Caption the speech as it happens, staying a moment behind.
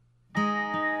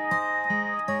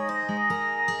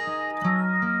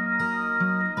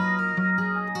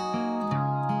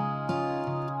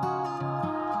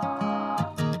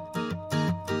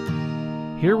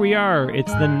Here we are.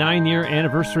 It's the 9-year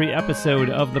anniversary episode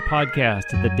of the podcast.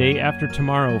 The day after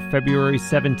tomorrow, February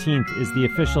 17th, is the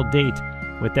official date,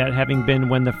 with that having been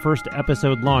when the first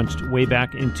episode launched way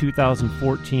back in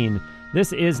 2014.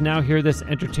 This is Now Hear This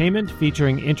Entertainment,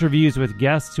 featuring interviews with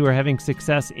guests who are having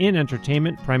success in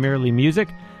entertainment, primarily music.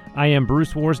 I am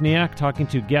Bruce Wozniak, talking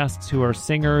to guests who are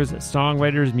singers,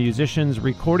 songwriters, musicians,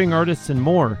 recording artists, and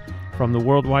more from the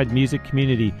worldwide music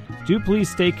community. Do please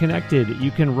stay connected. You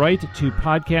can write to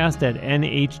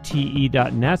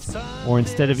podcast@nhte.net, or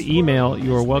instead of email,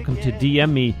 you are welcome to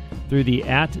DM me through the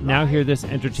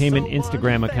 @NowHearThisEntertainment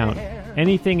Instagram account.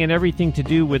 Anything and everything to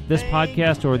do with this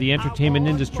podcast or the entertainment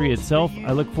industry itself,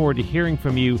 I look forward to hearing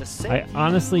from you. I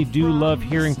honestly do love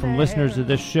hearing from listeners of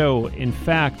this show. In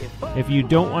fact, if you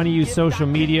don't want to use social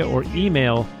media or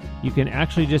email, you can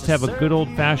actually just have a good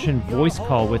old-fashioned voice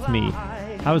call with me.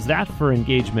 How's that for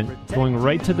engagement? Going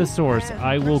right to the source.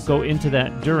 I will go into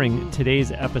that during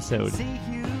today's episode.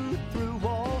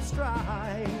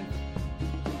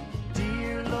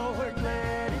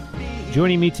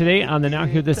 Joining me today on the Now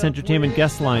Hear This Entertainment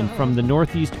guest line from the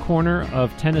northeast corner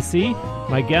of Tennessee,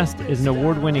 my guest is an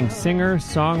award-winning singer,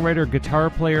 songwriter,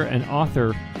 guitar player, and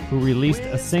author who released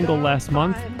a single last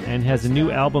month and has a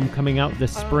new album coming out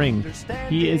this spring.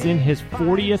 He is in his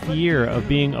 40th year of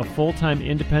being a full-time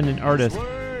independent artist,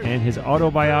 and his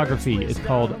autobiography is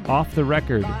called Off the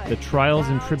Record, The Trials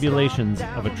and Tribulations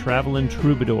of a Travelin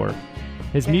Troubadour.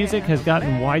 His music has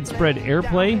gotten widespread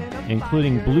airplay,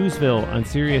 including Bluesville on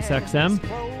SiriusXM,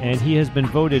 and he has been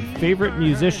voted favorite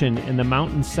musician in the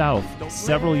Mountain South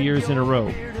several years in a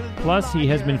row. Plus, he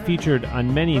has been featured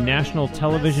on many national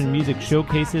television music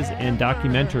showcases and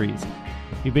documentaries.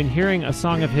 You've been hearing a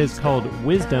song of his called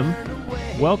Wisdom.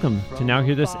 Welcome to Now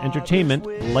Hear This Entertainment,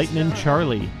 Lightnin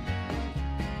Charlie.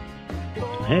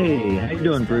 Hey, how you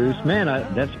doing, Bruce? Man,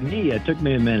 that's me. It took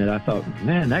me a minute. I thought,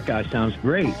 man, that guy sounds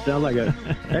great.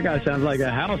 That guy sounds like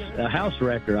a house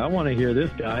wrecker. I want to hear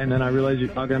this guy. And then I realized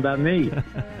you're talking about me.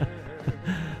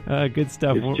 Good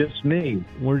stuff. It's just me.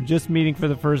 We're just meeting for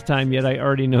the first time, yet I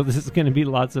already know this is going to be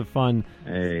lots of fun.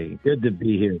 Hey, good to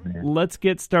be here, man. Let's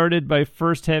get started by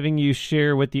first having you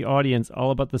share with the audience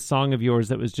all about the song of yours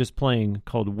that was just playing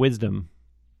called Wisdom.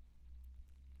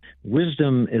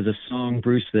 Wisdom is a song,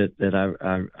 Bruce, that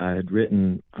I had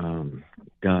written.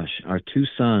 Our two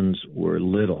sons were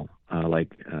little,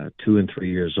 2 and 3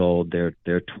 years old.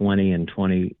 They're 20 and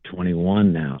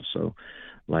 21 now. So,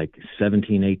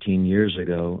 17, 18 years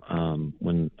ago,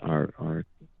 when our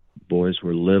boys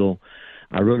were little,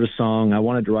 I wrote a song. I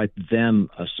wanted to write them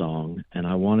a song, and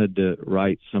I wanted to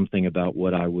write something about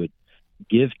what I would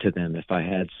give to them if I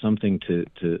had something to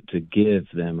give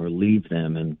them or leave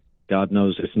them. And God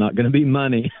knows it's not going to be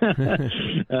money. But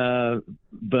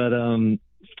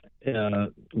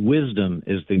wisdom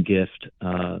is the gift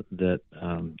that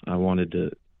I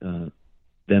wanted them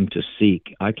to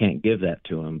seek. I can't give that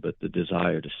to them, but the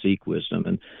desire to seek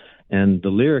wisdom. And the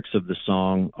lyrics of the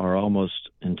song are almost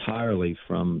entirely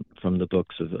from the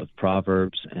books of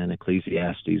Proverbs and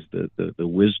Ecclesiastes, the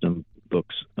wisdom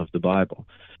books of the Bible.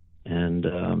 And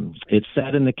it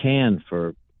sat in the can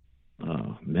for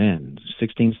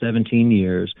 16, 17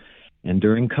 years. And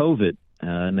during COVID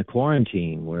and the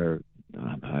quarantine, where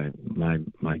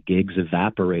my gigs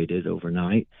evaporated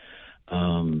overnight,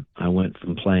 I went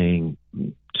from playing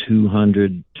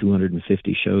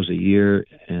 250 shows a year,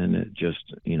 and it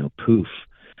just, poof,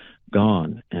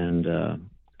 gone. And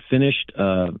finished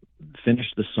the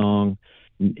song.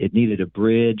 It needed a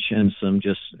bridge and some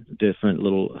just different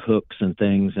little hooks and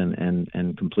things,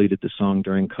 and completed the song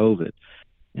during COVID.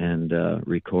 And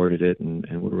recorded it,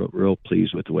 and we're real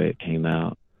pleased with the way it came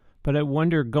out. But I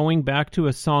wonder, going back to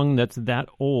a song that's that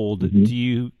old, Mm-hmm. do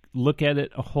you look at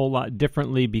it a whole lot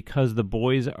differently because the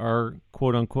boys are,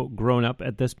 quote-unquote, grown up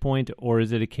at this point? Or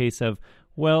is it a case of,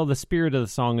 well, the spirit of the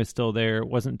song is still there, it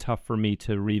wasn't tough for me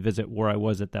to revisit where I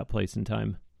was at that place in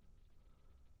time?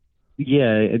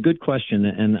 Yeah, a good question,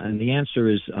 and the answer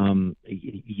is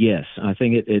yes. I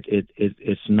think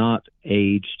it's not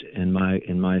aged in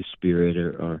my spirit,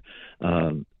 or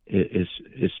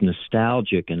it's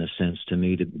nostalgic in a sense to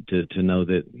me to know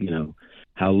that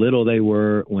how little they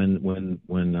were when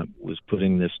I was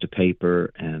putting this to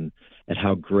paper, and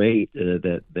how great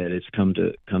that it's come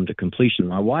to completion.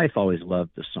 My wife always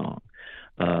loved the song,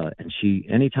 and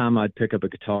anytime I'd pick up a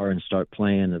guitar and start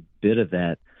playing a bit of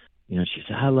that, she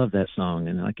said, I love that song.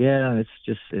 And I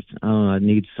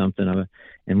need something.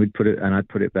 And I'd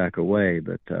put it back away.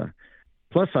 But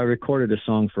plus I recorded a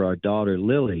song for our daughter,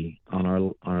 Lily, on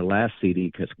our last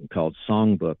CD called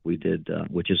Songbook. We did,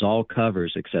 which is all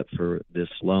covers except for this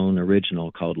lone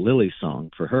original called Lily's Song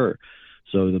for her,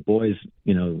 So the boys,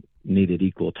 needed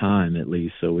equal time at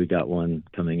least. So we got one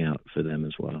coming out for them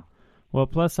as well. Well,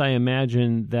 plus I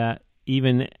imagine that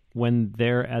even when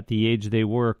they're at the age they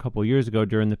were a couple years ago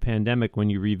during the pandemic, when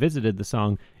you revisited the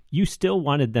song, you still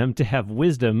wanted them to have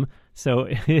wisdom. So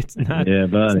it's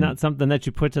not something that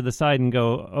you put to the side and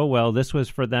go, oh, well, this was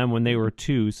for them when they were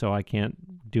 2, so I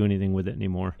can't do anything with it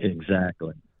anymore.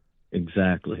 Exactly.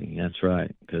 That's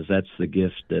right. Because that's the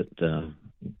gift that,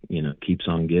 keeps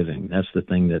on giving. That's the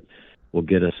thing that will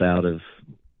get us out of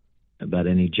about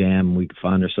any jam we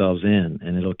find ourselves in,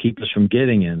 and it'll keep us from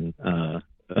getting in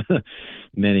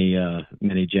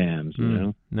many jams.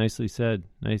 Nicely said.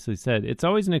 It's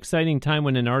always an exciting time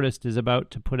when an artist is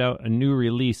about to put out a new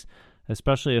release,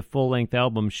 especially a full-length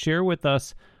album. Share with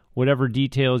us whatever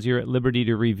details you're at liberty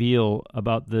to reveal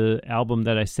about the album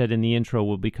that I said in the intro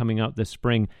will be coming out this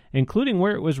spring, including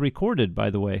where it was recorded, by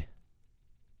the way.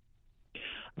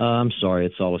 I'm sorry,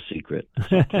 it's all a secret.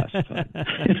 It's all classified.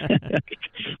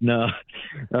 No,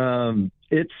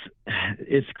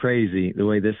 it's crazy the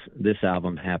way this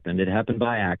album happened. It happened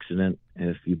by accident,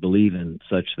 if you believe in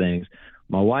such things.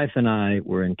 My wife and I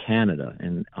were in Canada,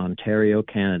 in Ontario,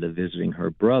 Canada, visiting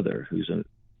her brother, who's a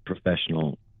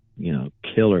professional,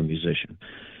 killer musician.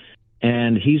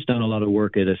 And he's done a lot of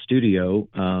work at a studio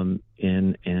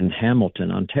in Hamilton,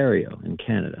 Ontario, in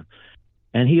Canada.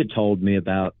 And he had told me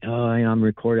about, I'm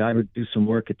recording, I would do some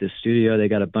work at this studio. They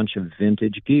got a bunch of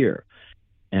vintage gear.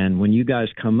 And when you guys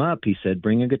come up, he said,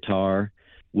 bring a guitar.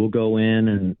 We'll go in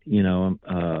and,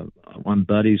 I'm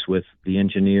buddies with the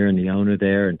engineer and the owner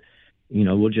there. And,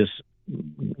 we'll just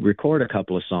record a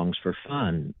couple of songs for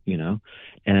fun,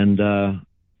 And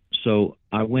so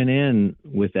I went in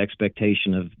with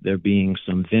expectation of there being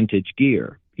some vintage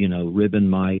gear, ribbon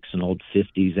mics and old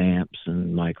 50s amps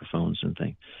and microphones and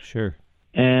things. Sure.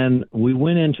 And we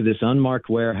went into this unmarked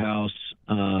warehouse,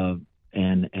 and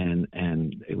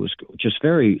it was just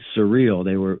very surreal.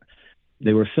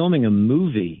 They were filming a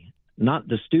movie, not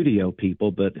the studio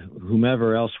people, but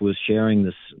whomever else was sharing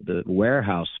the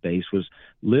warehouse space was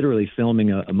literally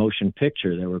filming a motion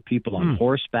picture. There were people on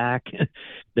horseback.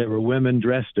 There were women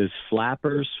dressed as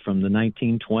flappers from the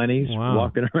 1920s,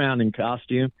 walking around in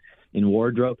costume, in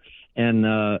wardrobe. And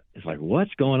it's like,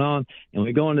 what's going on? And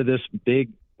we go into this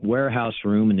big warehouse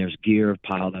room, and there's gear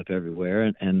piled up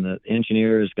everywhere, and the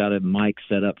engineer has got a mic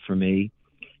set up for me.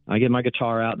 I get my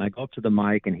guitar out and I go up to the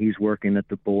mic, and he's working at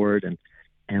the board, and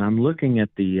I'm looking at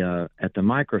the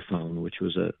microphone, which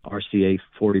was a RCA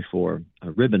 44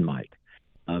 ribbon mic,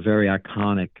 a very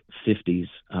iconic 50s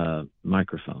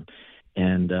microphone.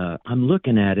 And I'm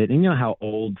looking at it, and you know how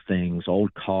old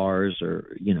cars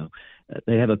are,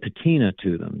 they have a patina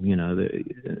to them,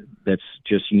 that's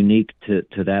just unique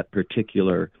to that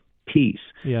particular piece.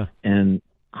 Yeah. And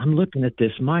I'm looking at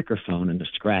this microphone and the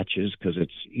scratches because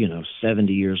it's,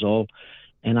 70 years old.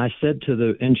 And I said to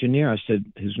the engineer,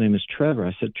 his name is Trevor.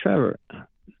 I said, Trevor,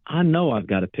 I know I've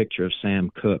got a picture of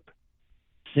Sam Cooke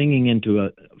singing into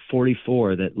a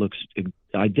 44 that looks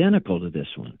identical to this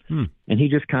one. And he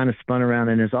just kind of spun around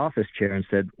in his office chair and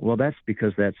said, well, that's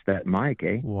because that's that mic,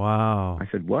 eh? Wow. I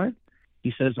said, what?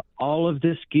 He says, all of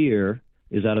this gear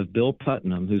is out of Bill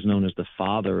Putnam, who's known as the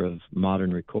father of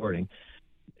modern recording.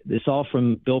 It's all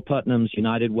from Bill Putnam's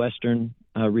United Western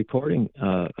recording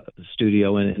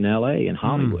studio in L.A., in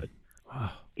Hollywood.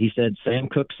 Wow. He said Sam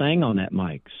Cooke sang on that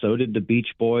mic. So did the Beach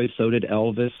Boys. So did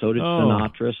Elvis. So did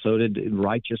Sinatra. So did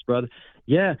Righteous Brothers.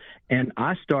 Yeah, and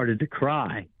I started to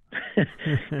cry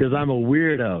because I'm a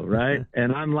weirdo, right?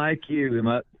 And I'm like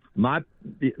you. My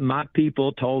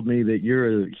people told me that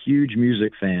you're a huge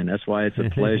music fan. That's why it's a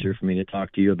pleasure for me to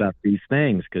talk to you about these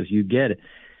things, because you get it.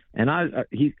 And I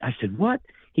said, what?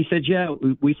 He said, yeah,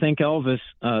 we think Elvis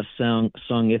sung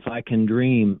 "If I Can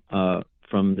Dream"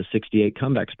 from the '68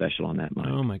 comeback special on that mic.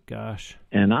 Oh my gosh!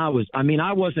 And I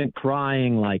wasn't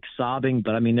crying like sobbing,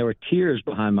 but there were tears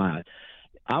behind my eyes.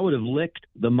 I would have licked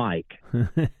the mic.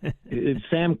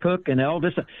 Sam Cooke and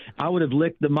Elvis, I would have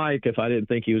licked the mic if I didn't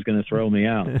think he was going to throw me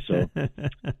out. So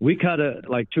we cut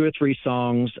 2 or 3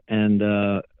 songs, and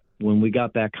when we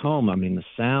got back home, the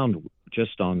sound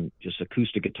just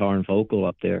acoustic guitar and vocal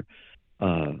up there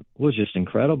was just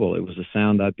incredible. It was a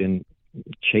sound I've been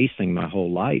chasing my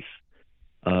whole life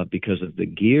because of the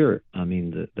gear.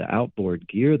 The outboard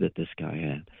gear that this guy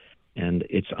had. And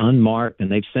it's unmarked, and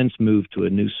they've since moved to a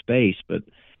new space, but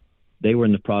they were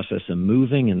in the process of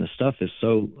moving, and the stuff is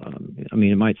so,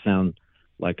 it might sound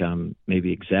like I'm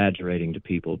maybe exaggerating to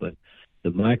people, but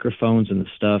the microphones and the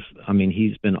stuff,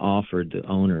 he's been offered, the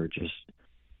owner, just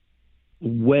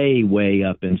way, way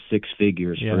up in 6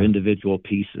 figures for individual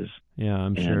pieces. Yeah,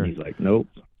 I'm and sure. He's like, nope,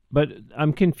 But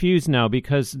I'm confused now,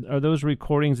 because are those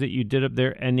recordings that you did up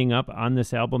there ending up on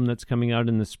this album that's coming out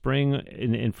in the spring?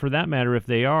 And for that matter, if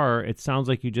they are, it sounds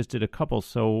like you just did a couple.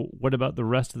 So what about the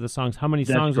rest of the songs? How many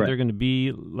songs are there going to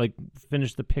be? Like,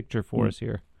 finish the picture for us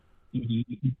here.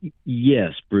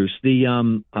 Yes, Bruce.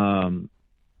 The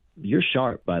you're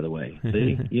sharp, by the way.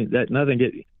 See,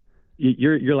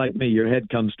 you're like me. Your head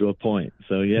comes to a point.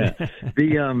 So yeah,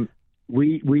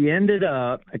 we ended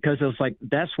up, because it was like,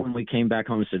 that's when we came back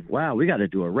home and said, wow, we got to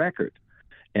do a record.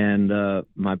 And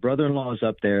my brother-in-law is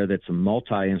up there. That's a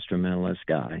multi-instrumentalist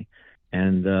guy,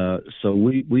 and so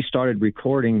we started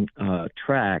recording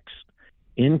tracks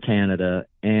in Canada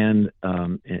and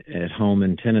at home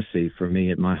in Tennessee for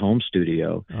me at my home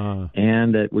studio,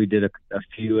 and that we did a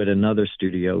few at another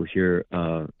studio here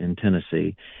in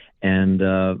Tennessee,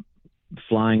 and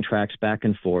flying tracks back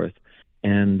and forth,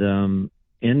 and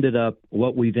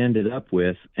what we've ended up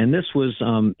with, and this was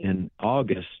in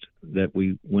August that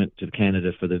we went to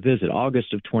Canada for the visit,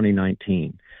 August of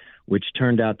 2019, which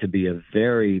turned out to be a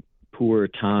very poor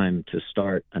time to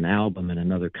start an album in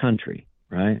another country,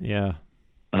 right? Yeah.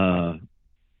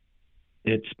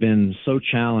 It's been so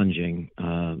challenging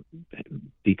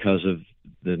because of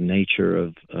the nature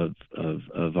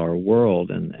of our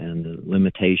world and the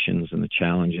limitations and the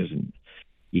challenges, and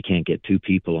you can't get two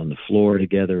people on the floor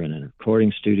together in a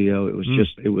recording studio. It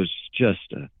was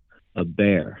just a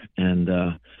bear.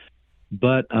 And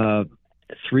but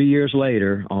 3 years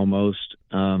later, almost,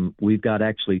 we've got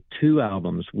actually 2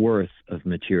 albums worth of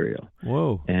material.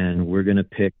 Whoa! And we're gonna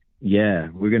pick. Yeah,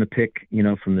 we're going to pick,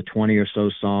 from the 20 or so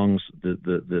songs,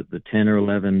 the 10 or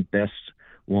 11 best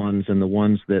ones, and the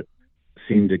ones that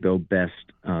seem to go best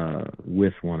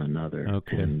with one another,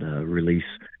 and release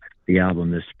the album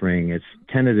this spring. It's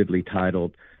tentatively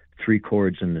titled 3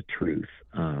 Chords and the Truth,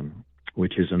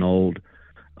 which is an old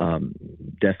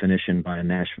definition by a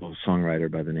Nashville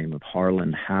songwriter by the name of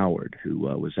Harlan Howard, who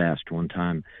was asked one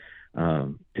time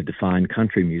to define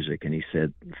country music, and he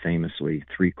said famously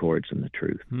 3 chords and the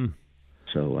truth.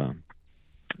 So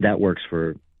that works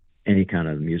for any kind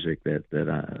of music that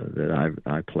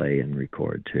I play and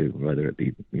record too, whether it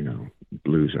be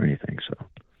blues or anything. So,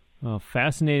 well,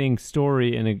 fascinating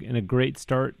story and a great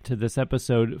start to this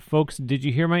episode, folks. Did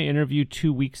you hear my interview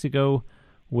 2 weeks ago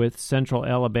with Central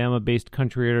Alabama-based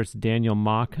country artist Daniel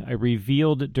Mock? I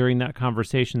revealed during that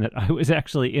conversation that I was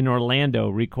actually in Orlando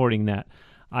recording that.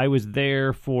 I was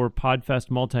there for Podfest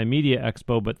Multimedia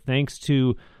Expo, but thanks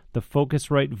to the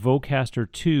Focusrite Vocaster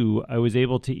 2, I was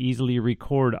able to easily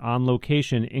record on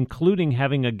location, including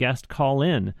having a guest call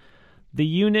in. The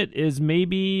unit is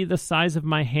maybe the size of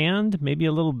my hand, maybe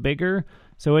a little bigger,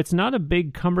 so it's not a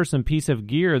big, cumbersome piece of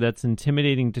gear that's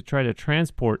intimidating to try to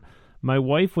transport. My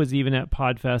wife was even at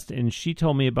Podfest, and she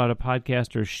told me about a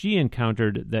podcaster she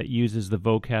encountered that uses the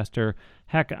Vocaster.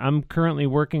 Heck, I'm currently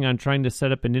working on trying to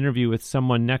set up an interview with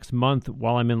someone next month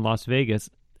while I'm in Las Vegas,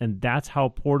 and that's how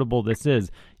portable this is.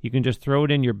 You can just throw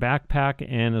it in your backpack,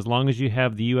 and as long as you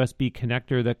have the USB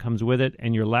connector that comes with it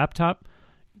and your laptop,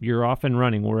 you're off and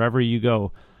running wherever you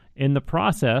go. In the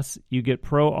process, you get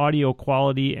pro audio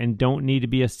quality and don't need to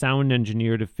be a sound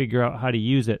engineer to figure out how to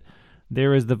use it.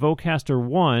 There is the Vocaster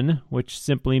 1, which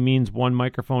simply means 1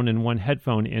 microphone and 1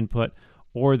 headphone input,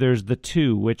 or there's the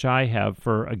 2, which I have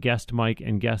for a guest mic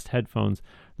and guest headphones.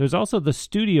 There's also the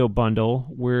Studio Bundle,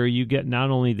 where you get not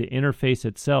only the interface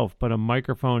itself, but a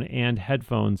microphone and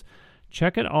headphones.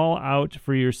 Check it all out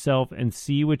for yourself and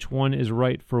see which one is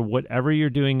right for whatever you're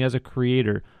doing as a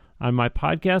creator. On my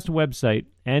podcast website,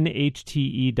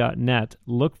 NHTE.net,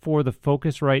 look for the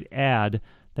Focusrite ad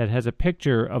that has a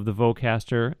picture of the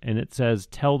Vocaster, and it says,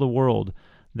 Tell the World.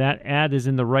 That ad is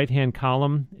in the right-hand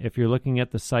column if you're looking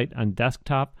at the site on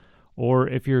desktop, or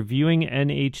if you're viewing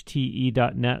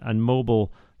NHTE.net on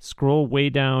mobile, scroll way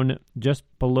down just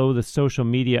below the social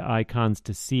media icons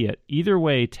to see it. Either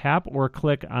way, tap or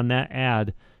click on that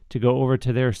ad to go over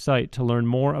to their site to learn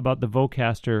more about the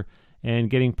Vocaster and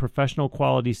getting professional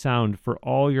quality sound for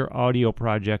all your audio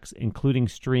projects, including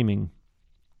streaming.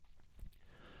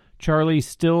 Charlie,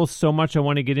 still so much I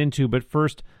want to get into, but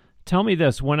first, tell me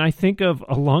this. When I think of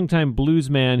a longtime blues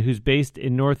man who's based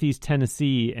in Northeast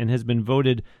Tennessee and has been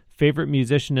voted favorite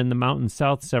musician in the Mountain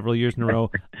South several years in a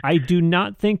row, I do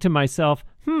not think to myself,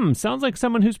 sounds like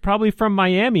someone who's probably from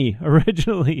Miami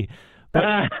originally.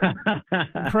 But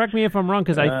correct me if I'm wrong,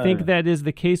 because I think that is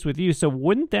the case with you. So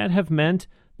wouldn't that have meant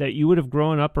that you would have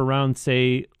grown up around,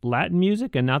 say, Latin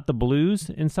music and not the blues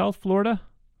in South Florida?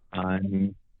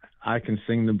 I can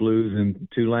sing the blues in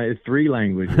 3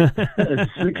 languages,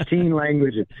 16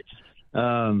 languages.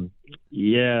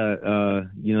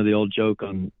 The old joke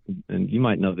on, and you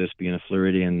might know this being a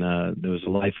Floridian, there was a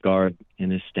lifeguard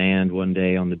in his stand one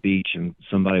day on the beach, and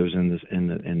somebody was in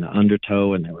the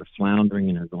undertow, and they were floundering,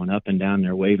 and they're going up and down, and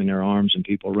they're waving their arms, and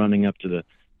people running up to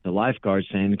the lifeguard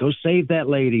saying, "Go save that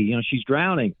lady, she's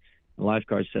drowning." The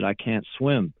lifeguard said, "I can't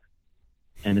swim."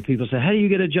 And the people said, "How do you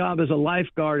get a job as a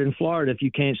lifeguard in Florida if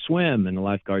you can't swim?" And the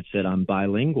lifeguard said, "I'm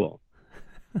bilingual."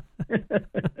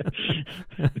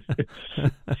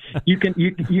 You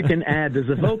can add, does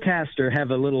the Vocaster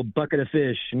have a little bucket of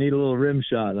fish? Need a little rim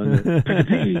shot on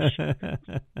it.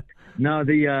 No,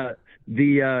 yes,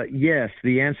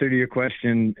 the answer to your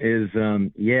question is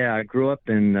I grew up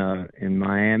in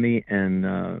Miami, and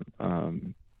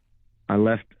I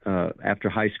left after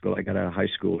high school. I got out of high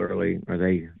school early, or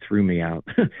they threw me out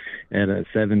at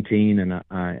 17, and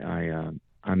I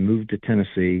moved to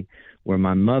Tennessee, where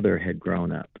my mother had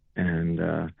grown up. And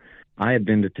I had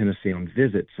been to Tennessee on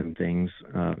visits and things,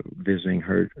 visiting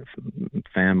her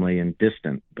family and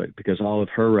distant, but because all of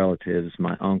her relatives,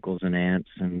 my uncles and aunts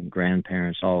and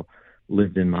grandparents, all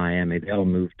lived in Miami. They all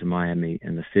moved to Miami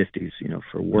in the 50s,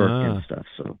 for work and stuff.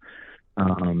 So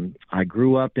I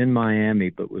grew up in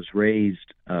Miami, but was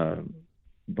raised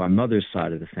by mother's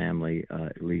side of the family,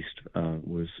 at least,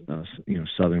 was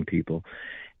Southern people.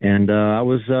 And I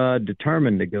was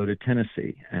determined to go to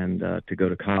Tennessee and to go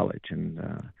to college. And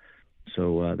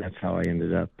so that's how I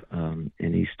ended up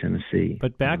in East Tennessee.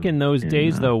 But back in those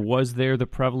days, though, was there the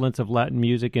prevalence of Latin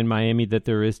music in Miami that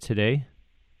there is today?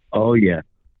 Oh, yeah.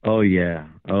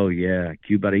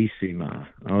 Cubarísima.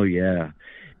 Oh, yeah.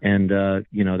 And,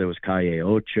 there was Calle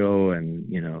Ocho, and,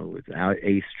 with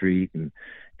 8th Street, and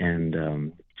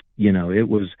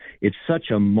it's such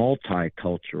a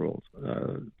multicultural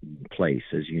place,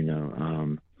 as you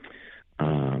know.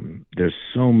 There's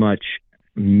so much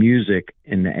music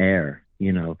in the air,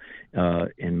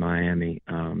 in Miami.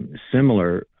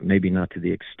 Similar, maybe not to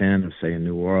the extent of, say, in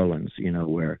New Orleans,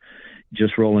 where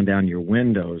just rolling down your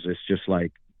windows, it's just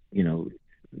like,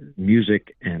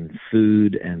 music and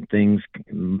food and things,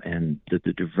 and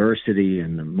the diversity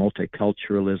and the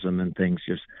multiculturalism and things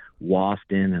just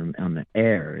waft in on the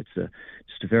air. It's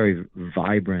just a very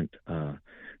vibrant,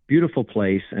 beautiful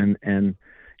place. And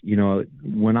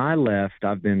when I left,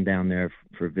 I've been down there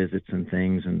for visits and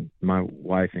things, and my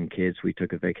wife and kids, we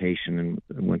took a vacation and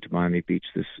went to Miami Beach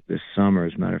this summer,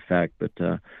 as a matter of fact. But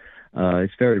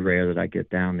it's very rare that I get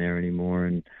down there anymore.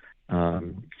 And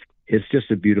it's just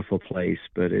a beautiful place,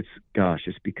 but it's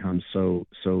become so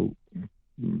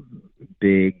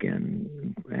big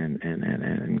and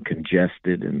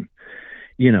congested, and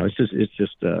it's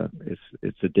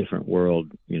a different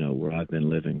world, where I've been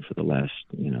living for the last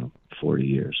 40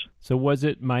 years. So was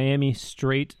it Miami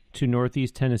straight to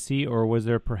Northeast Tennessee, or was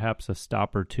there perhaps a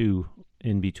stop or two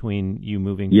in between you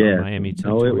moving from Miami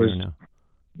to where you're now?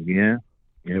 Yeah,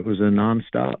 it was a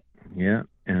nonstop. Yeah.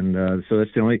 And so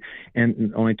that's the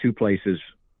only two places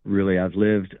really I've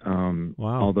lived. Wow.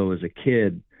 Although as a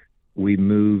kid, we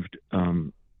moved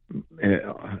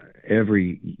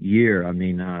every year. I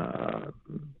mean,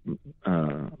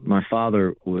 my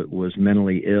father was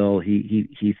mentally ill.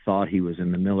 He thought he was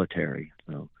in the military,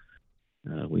 so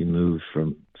we moved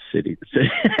from city to city.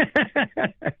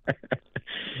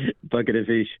 Bucket of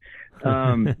fish.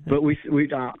 But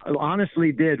we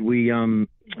honestly did.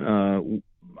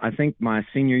 I think my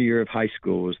senior year of high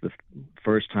school was the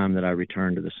first time that I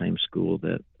returned to the same school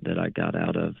that I got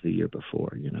out of the year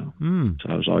before, So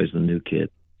I was always the new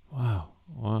kid.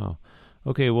 Wow.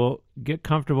 Okay, well, get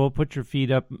comfortable, put your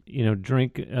feet up,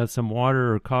 drink some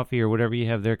water or coffee or whatever you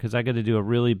have there, because I got to do a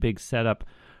really big setup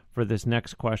for this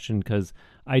next question, because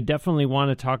I definitely want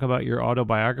to talk about your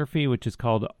autobiography, which is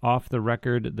called Off the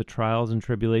Record, The Trials and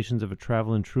Tribulations of a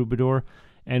Travelin Troubadour.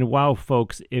 And wow,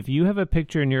 folks, if you have a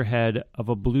picture in your head of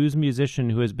a blues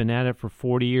musician who has been at it for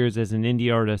 40 years as an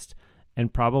indie artist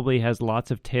and probably has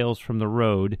lots of tales from the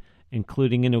road,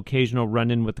 including an occasional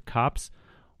run-in with the cops,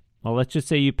 well, let's just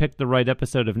say you picked the right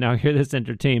episode of Now Hear This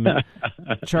Entertainment.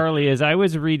 Charlie, as I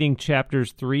was reading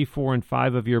chapters 3, 4, and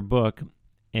 5 of your book,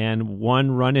 and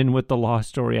one run-in with the law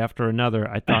story after another,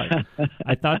 I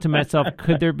thought to myself,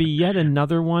 could there be yet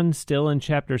another one still in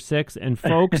chapter 6? And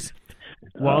folks,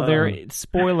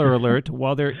 spoiler alert,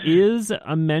 while there is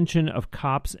a mention of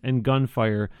cops and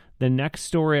gunfire, the next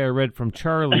story I read from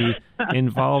Charlie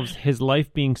involves his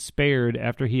life being spared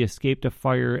after he escaped a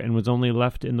fire and was only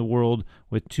left in the world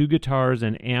with 2 guitars,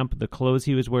 an amp, the clothes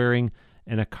he was wearing,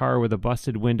 and a car with a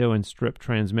busted window and stripped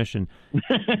transmission.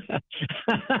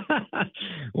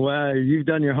 Well, you've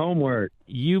done your homework.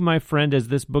 You, my friend, as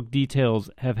this book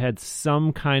details, have had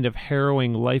some kind of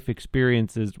harrowing life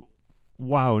experiences.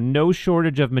 wow, no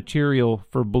shortage of material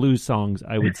for blues songs,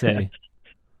 I would say.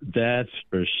 That's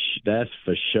for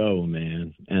show,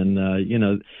 man. And you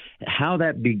know how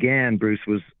that began, Bruce,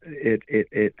 was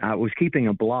it I was keeping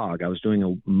a blog. I was doing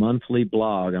a monthly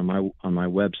blog on my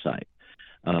website,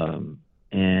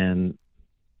 and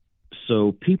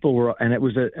so people were, and it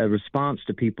was a response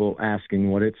to people asking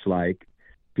what it's like.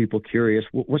 People curious,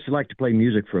 what's it like to play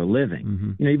music for a living?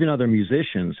 Mm-hmm. You know, even other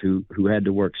musicians who had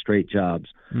to work straight jobs.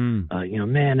 You know,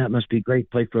 man, that must be great to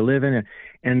play for a living.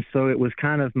 And so it was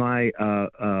kind of my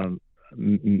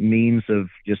means of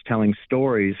just telling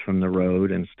stories from the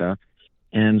road and stuff.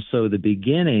 And so the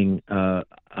beginning,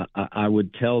 I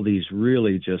would tell these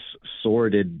really just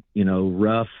sordid, you know,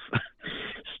 rough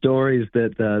stories.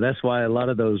 That's why a lot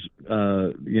of those,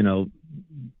 you know,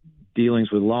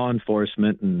 dealings with law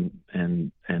enforcement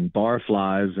and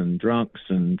barflies and drunks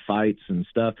and fights and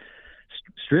stuff.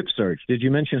 Strip search. Did you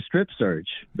mention strip search?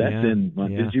 That's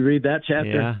Did you read that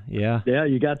chapter? Yeah. Yeah,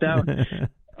 you got that one?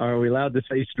 Are we allowed to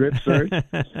say strip search?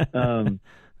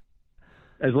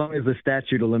 As long as the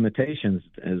statute of limitations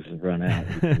has run out.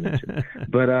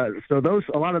 But so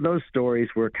a lot of those stories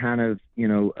were kind of, you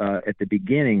know, at the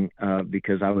beginning,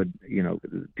 because I would, you know,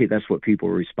 that's what people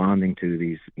were responding to,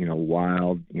 these, you know,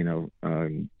 wild, you know,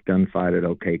 gunfight at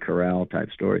OK Corral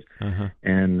type stories. Uh-huh.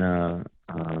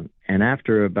 And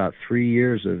after about 3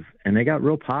 years and they got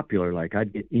real popular. Like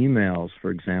I'd get emails, for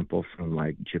example, from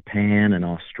like Japan and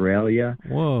Australia.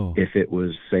 Whoa. If it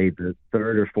was, say, the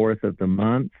 3rd or 4th of the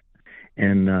month,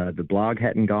 and the blog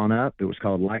hadn't gone up. It was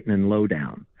called Lightnin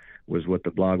Lowdown, was what the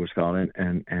blog was called.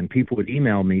 And people would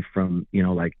email me from, you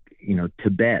know, like, you know,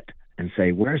 Tibet and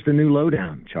say, "Where's the new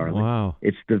lowdown, Charlie?" Wow.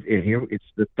 It's the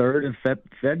 3rd of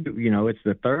Feb, you know, it's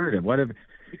the 3rd of whatever.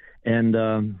 And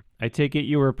I take it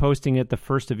you were posting it the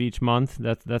 1st of each month.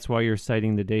 That's why you're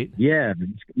citing the date. Yeah,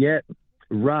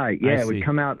 right. Yeah, it would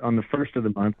come out on the 1st of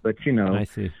the month, but you know, I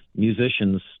see.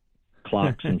 Musicians'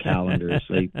 clocks and calendars,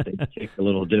 they tick a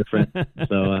little different.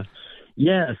 So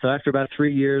so after about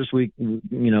 3 years, we,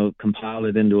 you know, compiled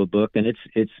it into a book, and it's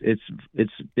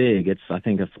big. It's, I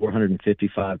think, a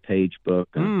 455-page book.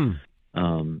 And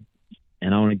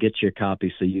I want to get you a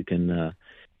copy so you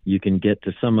can get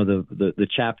to some of the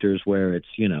chapters where it's,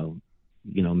 you know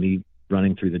me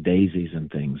running through the daisies and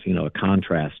things, you know, a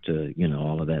contrast to, you know,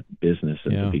 all of that business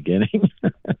at the beginning.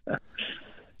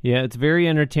 Yeah, it's very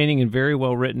entertaining and very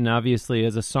well written. Obviously,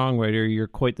 as a songwriter, you're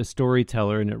quite the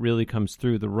storyteller, and it really comes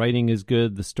through. The writing is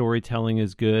good, the storytelling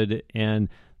is good, and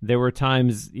there were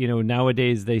times, you know,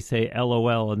 nowadays they say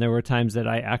LOL, and there were times that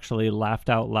I actually laughed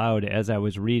out loud as I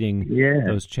was reading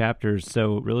those chapters.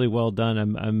 So really well done.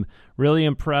 I'm really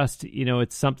impressed. You know,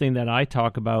 it's something that I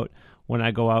talk about when I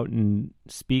go out and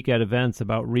speak at events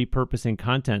about repurposing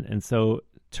content, and so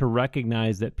to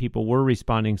recognize that people were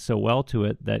responding so well to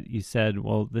it that you said,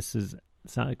 well, this is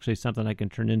actually something I can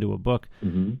turn into a book.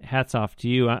 Mm-hmm. Hats off to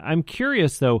you. I'm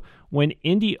curious, though, when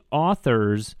indie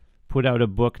authors put out a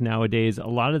book nowadays, a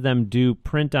lot of them do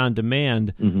print on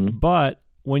demand, but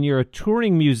when you're a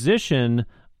touring musician,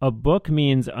 a book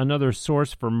means another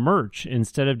source for merch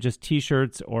instead of just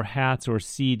T-shirts or hats or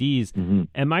CDs. Mm-hmm.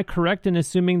 Am I correct in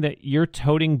assuming that you're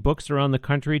toting books around the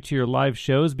country to your live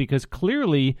shows? Because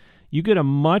clearly you get a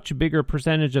much bigger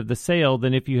percentage of the sale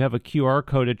than if you have a QR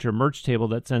code at your merch table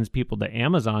that sends people to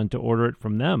Amazon to order it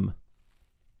from them.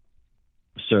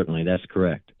 Certainly, that's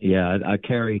correct. Yeah, I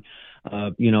carry,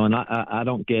 you know, and I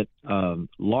don't get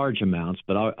large amounts,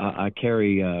 but I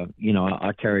carry, you know,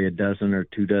 I carry a dozen or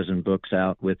 2 dozen books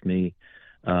out with me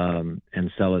and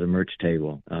sell at a merch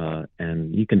table.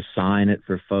 And you can sign it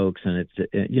for folks, and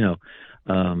it's, you know,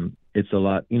 it's a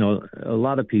lot, you know, a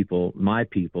lot of people, my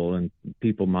people and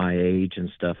people my age and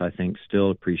stuff, I think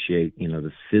still appreciate, you know,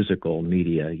 the physical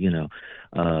media. You know,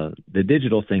 the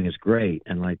digital thing is great.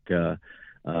 And like,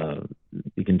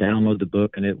 you can download the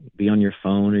book and it be on your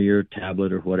phone or your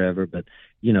tablet or whatever. But,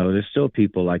 you know, there's still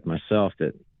people like myself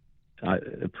that I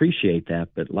appreciate that,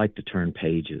 but like to turn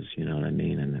pages, you know what I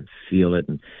mean? And then feel it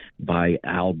and buy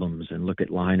albums and look at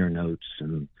liner notes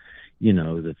and, you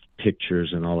know, the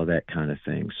pictures and all of that kind of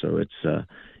thing. So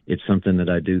it's something that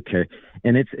I do carry,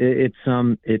 and it's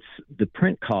the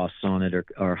print costs on it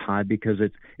are high because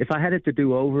if I had it to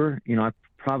do over, you know, I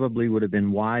probably would have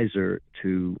been wiser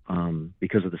to,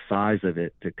 because of the size of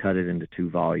it, to cut it into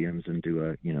 2 volumes and do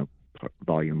a, you know,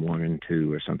 volume 1 and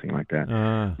 2 or something like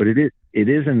that. But it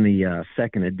is in the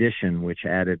second edition, which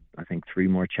added, I think, 3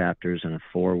 more chapters and a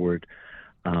foreword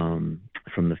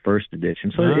from the first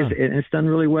edition. So it's done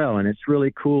really well, and it's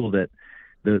really cool that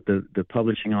the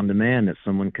publishing on demand, that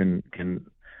someone can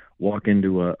walk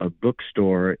into a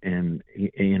bookstore and,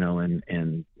 you know,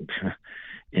 and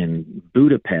in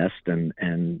Budapest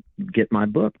and get my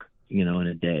book, in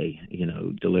a day,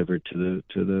 delivered to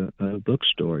the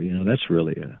bookstore.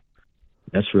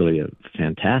 That's really a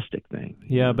fantastic thing.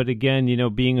 Yeah, but again,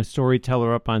 being a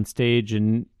storyteller up on stage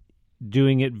and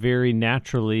doing it very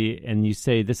naturally, and you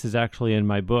say, this is actually in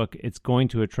my book, it's going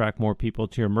to attract more people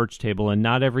to your merch table, and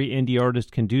not every indie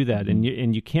artist can do that. And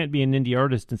you can't be an indie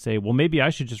artist and say, well, maybe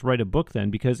I should just write a book then,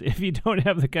 because if you don't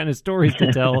have the kind of stories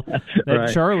to tell that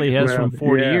right. Charlie has from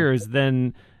 40 yeah. years,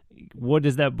 then what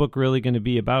is that book really going to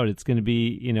be about? It's going to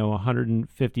be,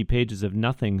 150 pages of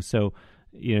nothing. So,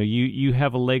 you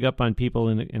have a leg up on people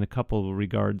in a couple of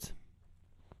regards.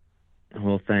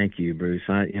 Well, thank you, Bruce.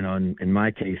 In my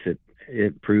case,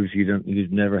 it proves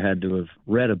you've never had to have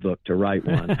read a book to write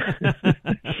one.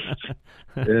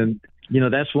 And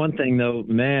that's one thing though,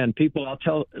 man. People,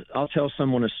 I'll tell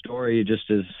someone a story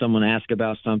just as someone asks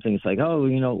about something. It's like, oh,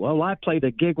 well, I played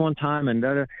a gig one time and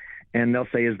they'll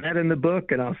say, is that in the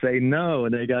book? And I'll say no,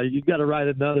 and you've got to write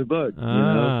another book,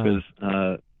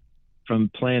 because from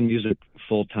playing music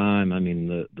full time, I mean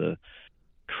the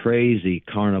crazy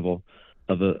carnival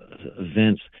of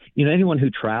events. Anyone who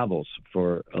travels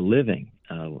for a living,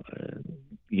 I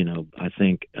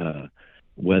think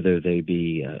whether they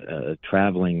be a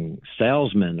traveling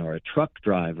salesman or a truck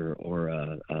driver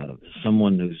or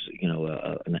someone who's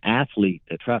an athlete,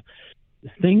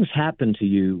 things happen to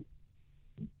you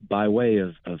by way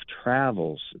of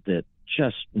travels that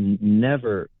just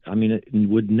never. I mean, it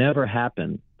would never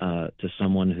happen to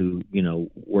someone who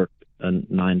worked a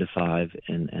 9 to 5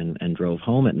 and drove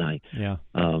home at night. Yeah.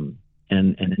 And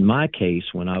in my case,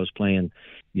 when I was playing,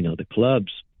 the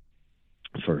clubs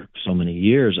for so many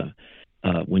years,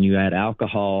 when you add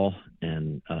alcohol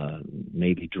and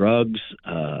maybe drugs,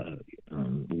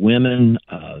 women,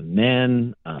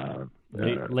 men,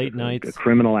 late nights,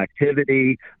 criminal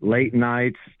activity, late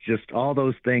nights, just all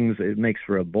those things, it makes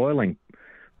for a boiling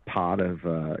pot of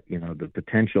the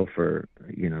potential for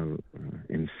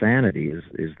insanity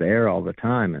is there all the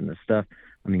time. And the stuff,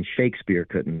 I mean, Shakespeare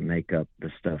couldn't make up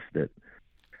the stuff that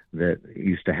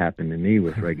used to happen to me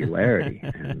with regularity.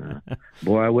 And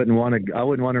boy, I wouldn't want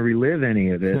to relive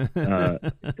any of it,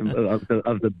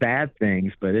 of the bad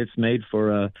things, but it's made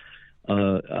for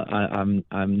I'm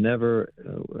never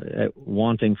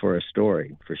wanting for a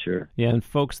story, for sure. Yeah, and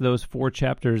folks, those 4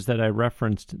 chapters that I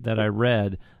referenced, that I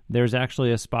read, there's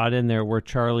actually a spot in there where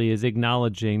Charlie is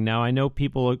acknowledging. Now, I know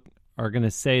people are going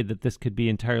to say that this could be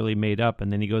entirely made up,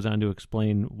 and then he goes on to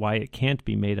explain why it can't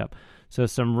be made up. So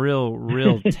some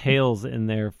real tales in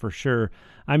there for sure.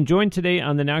 I'm joined today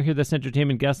on the Now Hear This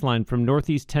Entertainment guest line from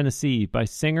Northeast Tennessee by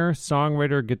singer,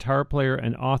 songwriter, guitar player,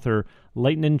 and author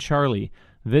Lightnin Charlie.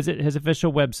 Visit his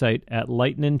official website at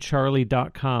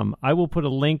lightnincharlie.com. I will put a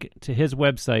link to his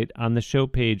website on the show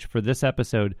page for this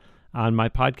episode on my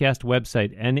podcast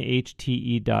website,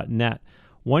 NHTE.net.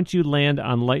 Once you land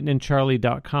on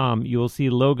lightnincharlie.com, you will see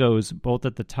logos both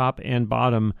at the top and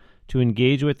bottom to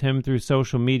engage with him through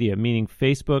social media, meaning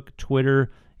Facebook,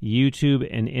 Twitter, YouTube,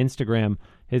 and Instagram.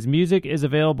 His music is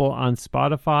available on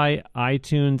Spotify,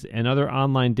 iTunes, and other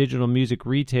online digital music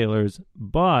retailers,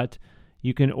 but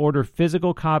you can order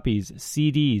physical copies,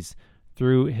 CDs,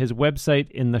 through his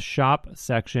website in the shop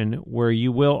section, where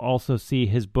you will also see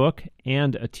his book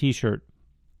and a t-shirt.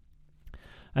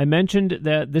 I mentioned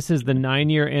that this is the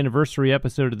 9-year anniversary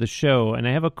episode of the show, and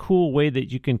I have a cool way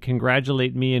that you can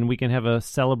congratulate me and we can have a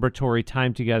celebratory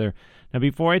time together. Now,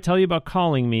 before I tell you about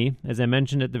calling me, as I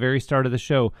mentioned at the very start of the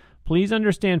show, please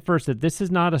understand first that this is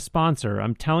not a sponsor.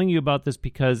 I'm telling you about this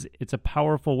because it's a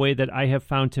powerful way that I have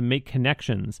found to make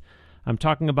connections. I'm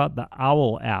talking about the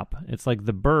OWL app. It's like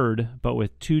the bird, but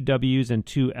with 2 W's and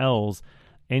 2 L's.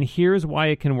 And here's why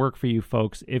it can work for you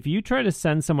folks. If you try to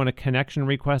send someone a connection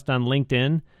request on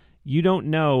LinkedIn, you don't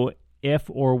know if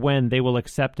or when they will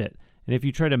accept it. And if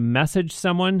you try to message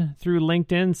someone through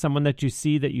LinkedIn, someone that you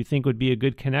see that you think would be a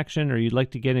good connection or you'd like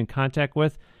to get in contact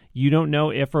with, you don't know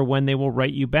if or when they will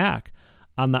write you back.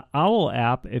 On the OWL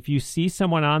app, if you see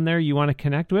someone on there you want to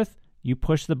connect with, you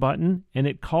push the button and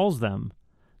it calls them.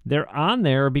 They're on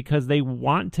there because they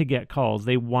want to get calls.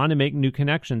 They want to make new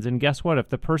connections. And guess what? If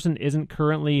the person isn't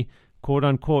currently, quote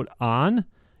unquote, on,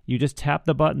 you just tap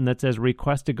the button that says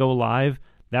request to go live.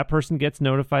 That person gets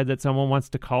notified that someone wants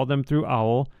to call them through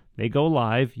OWL. They go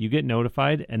live, you get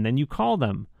notified, and then you call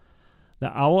them. The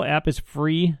OWL app is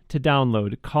free to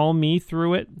download. Call me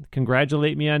through it.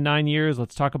 Congratulate me on 9 years.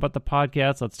 Let's talk about the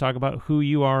podcast. Let's talk about who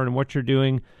you are and what you're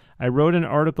doing. I wrote an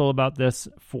article about this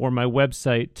for my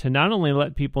website to not only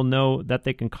let people know that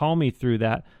they can call me through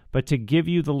that, but to give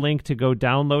you the link to go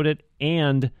download it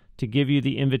and to give you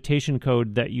the invitation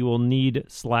code that you will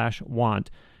need/want.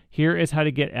 Here is how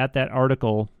to get at that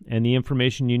article and the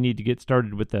information you need to get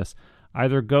started with this.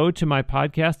 Either go to my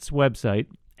podcast's website,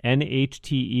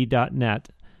 nhte.net,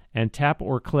 and tap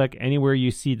or click anywhere you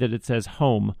see that it says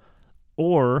home,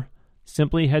 or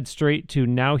simply head straight to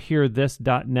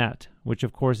nowhearthis.net, which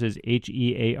of course is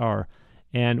HEAR.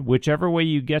 And whichever way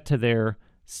you get to there,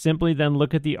 simply then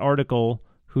look at the article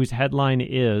whose headline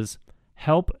is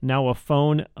Help Now a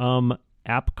Phone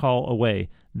App Call Away.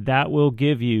 That will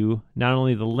give you not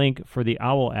only the link for the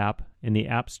OWL app in the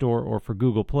App Store or for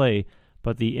Google Play,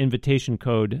 but the invitation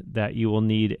code that you will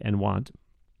need and want.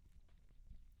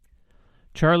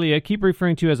 Charlie, I keep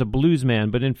referring to you as a blues man,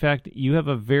 but in fact, you have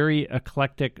a very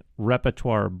eclectic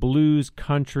repertoire: blues,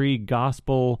 country,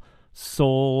 gospel,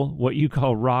 soul, what you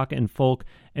call rock and folk.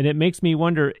 And it makes me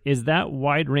wonder, is that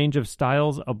wide range of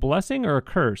styles a blessing or a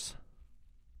curse?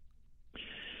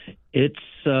 It's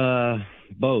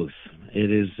both. It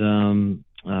is.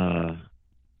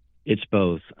 It's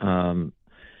both.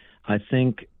 I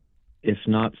think if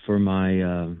not for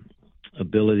my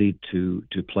ability to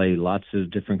play lots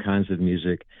of different kinds of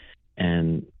music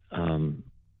and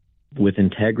with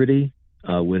integrity,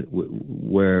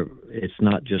 where it's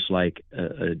not just like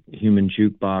a human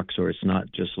jukebox, or it's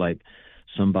not just like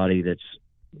somebody that's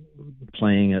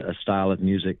playing a style of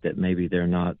music that maybe they're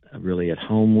not really at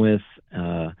home with.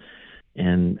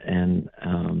 And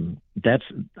that's,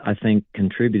 I think,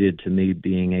 contributed to me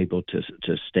being able to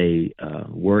stay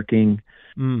working,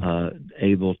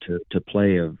 able to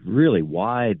play a really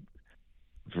wide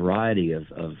variety of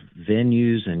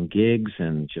venues and gigs,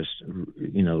 and just,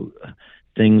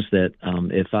 things that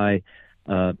if I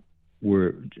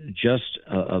were just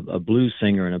a blues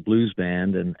singer in a blues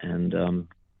band, and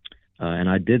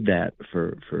I did that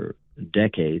for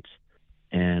decades,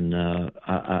 and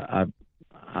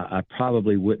I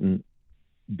probably wouldn't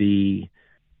be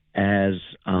as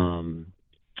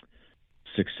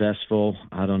successful,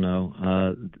 I don't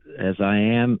know, as I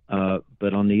am.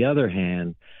 But on the other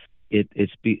hand,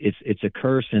 it's a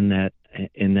curse in that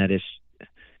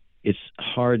it's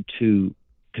hard to,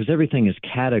 because everything is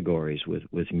categories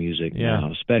with music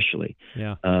now, especially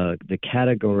the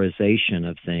categorization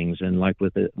of things. And like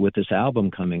with this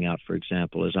album coming out, for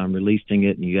example, as I'm releasing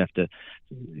it, and you have to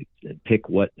pick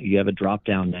you have a drop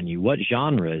down menu. What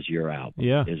genre is your album?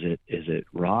 Yeah. Is it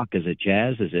rock? Is it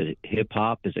jazz? Is it hip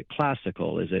hop? Is it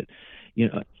classical? Is it,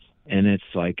 and it's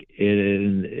like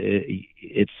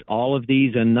it's all of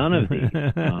these and none of these.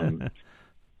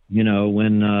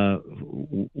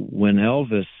 When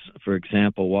Elvis, for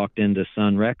example, walked into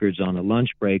Sun Records on a lunch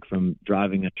break from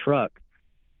driving a truck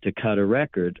to cut a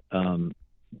record,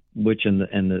 which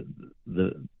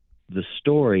the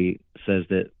story says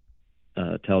that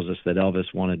tells us that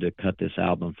Elvis wanted to cut this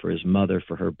album for his mother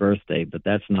for her birthday, but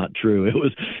that's not true. It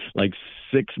was like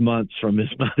 6 months from his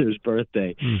mother's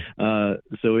birthday.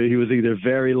 So he was either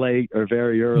very late or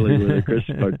very early with a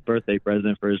Christmas or birthday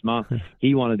present for his mom.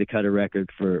 He wanted to cut a record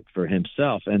for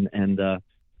himself, and at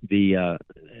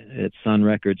Sun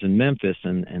Records in Memphis,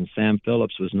 and Sam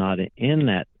Phillips was not in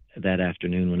that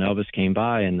afternoon when Elvis came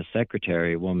by, and the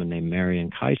secretary, a woman named Marion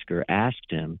Keisker,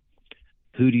 asked him,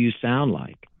 "Who do you sound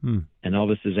like?" And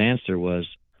Elvis's answer was,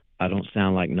 "I don't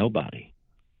sound like nobody."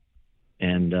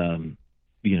 And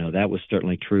that was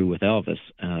certainly true with Elvis,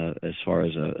 as far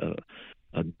as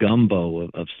a gumbo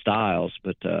of styles.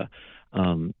 But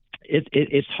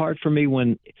it's hard for me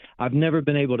when I've never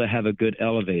been able to have a good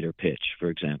elevator pitch, for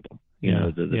example.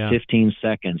 The 15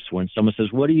 seconds when someone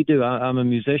says, "What do you do?" I'm a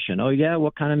musician. "Oh yeah,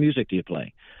 what kind of music do you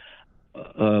play?"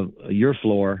 Your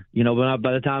floor, but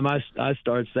by the time I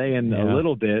start saying a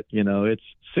little bit, it's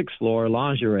sixth floor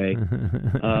lingerie.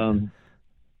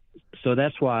 So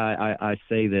that's why I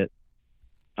say that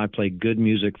I play good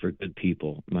music for good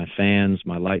people. My fans,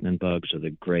 my Lightnin bugs, are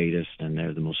the greatest, and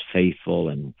they're the most faithful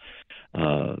and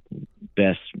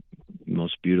best,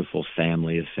 most beautiful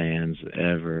family of fans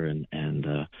ever. And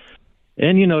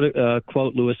to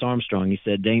quote Louis Armstrong, he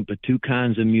said, "There ain't but two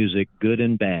kinds of music, good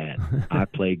and bad. I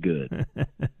play good."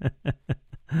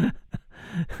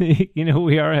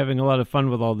 We are having a lot of fun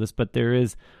with all this, but there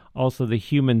is also the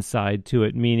human side to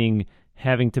it, meaning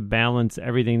having to balance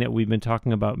everything that we've been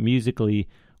talking about musically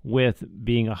with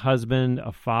being a husband,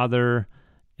 a father,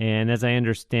 and as I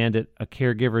understand it, a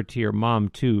caregiver to your mom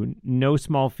too. No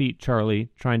small feat, Charlie,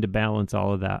 trying to balance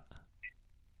all of that.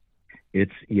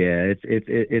 It's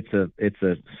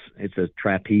a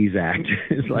trapeze act.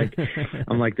 It's like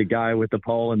I'm like the guy with the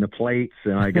pole and the plates,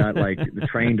 and I got like the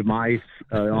trained mice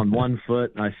on one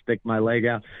foot, and I stick my leg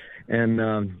out. And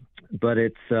but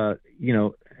it's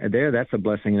that's a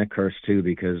blessing and a curse too,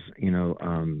 because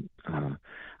I'm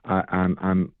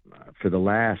for the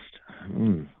last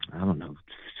I don't know,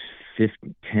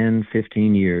 10,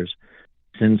 15 years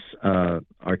since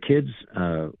our kids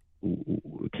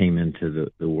came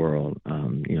into the world,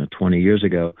 20 years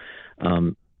ago.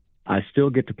 I still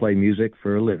get to play music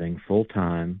for a living full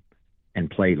time and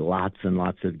play lots and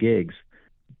lots of gigs,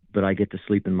 but I get to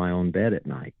sleep in my own bed at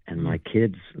night. And my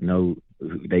kids know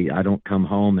I don't come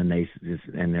home and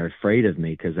they're afraid of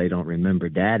me because they don't remember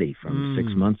Daddy from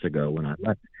 6 months ago when I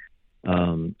left.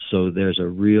 So there's a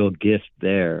real gift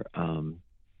there.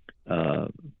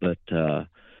 But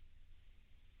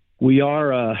we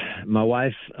are, my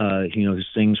wife, who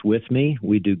sings with me.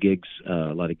 We do gigs,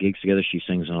 a lot of gigs together. She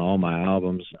sings on all my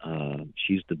albums.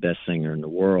 She's the best singer in the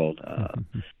world.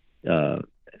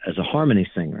 As a harmony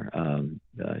singer,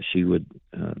 she wouldn't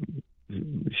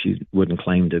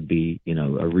claim to be,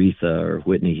 Aretha or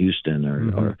Whitney Houston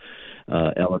or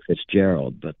Ella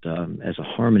Fitzgerald, but as a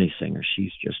harmony singer,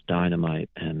 she's just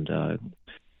dynamite. And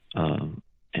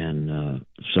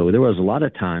so there was a lot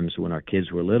of times when our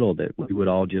kids were little that we would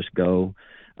all just go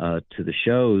to the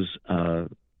shows,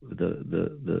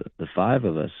 the five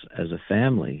of us as a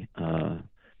family,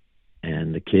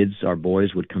 and the kids, our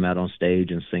boys, would come out on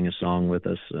stage and sing a song with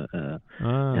us,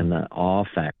 and the awe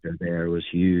factor there was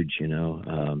huge, and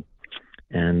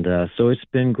so it's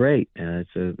been great, and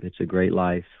it's a great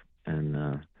life, and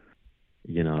I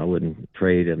wouldn't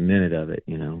trade a minute of it,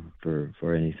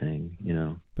 for anything,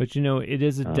 But it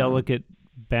is a delicate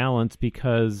balance,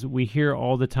 because we hear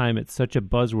all the time, it's such a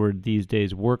buzzword these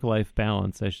days, work-life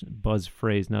balance. Buzz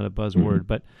phrase, not a buzzword,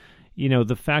 but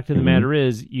the fact of the matter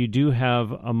is, you do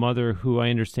have a mother who I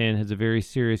understand has a very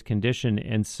serious condition,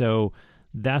 and so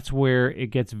that's where it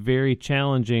gets very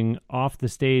challenging off the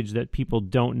stage that people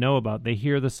don't know about. They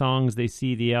hear the songs, they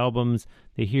see the albums,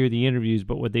 they hear the interviews,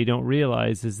 but what they don't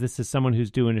realize is this is someone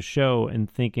who's doing a show and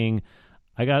thinking,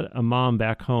 I got a mom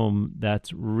back home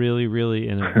that's really, really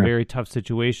in a very tough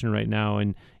situation right now,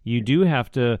 and you do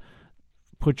have to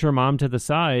put your mom to the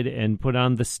side and put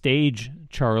on the stage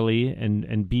Charlie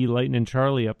and be Lightnin'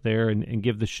 Charlie up there and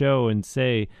give the show and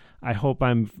say, I hope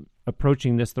I'm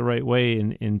approaching this the right way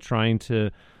in trying to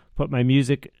put my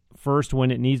music first when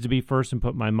it needs to be first and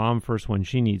put my mom first when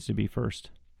she needs to be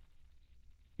first.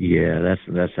 Yeah,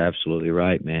 that's absolutely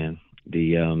right, man.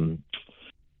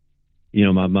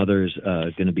 My mother's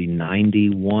going to be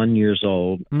 91 years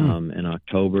old in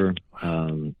October.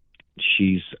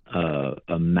 She's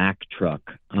a Mack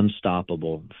truck,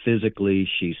 unstoppable. Physically,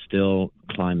 she's still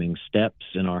climbing steps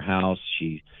in our house.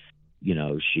 She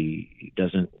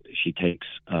takes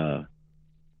 2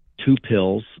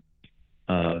 pills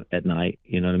at night.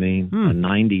 You know what I mean? A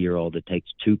 90-year-old that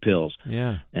takes 2 pills.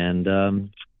 Yeah. And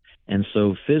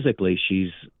so physically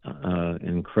she's in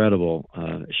incredible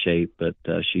shape, but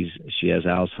she has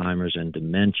Alzheimer's and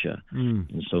dementia.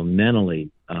 And so mentally,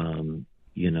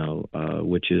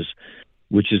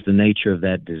 which is the nature of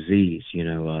that disease.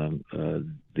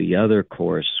 The other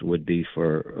course would be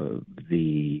for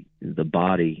the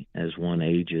body, as one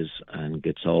ages and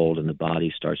gets old and the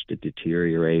body starts to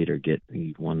deteriorate or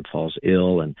one falls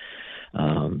ill, and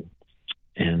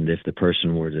if the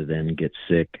person were to then get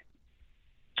sick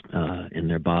in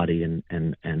their body and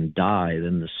die,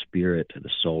 then the spirit, the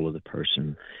soul of the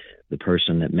person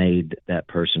that made that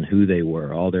person who they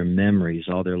were, all their memories,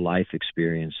 all their life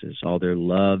experiences, all their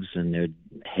loves and their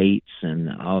hates, and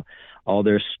all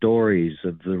their stories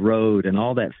of the road and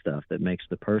all that stuff that makes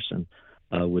the person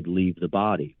would leave the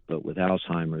body. But with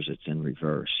Alzheimer's, it's in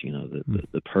reverse.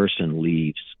 The person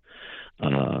leaves,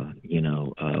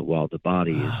 while the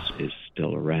body is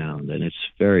still around, and it's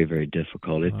very, very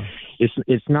difficult.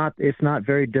 It's not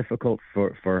very difficult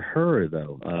for her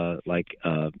though.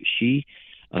 She.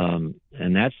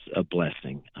 And that's a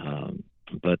blessing.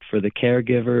 But for the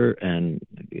caregiver and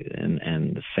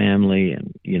the family,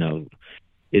 and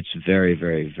it's very,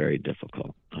 very, very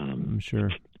difficult. I'm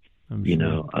sure.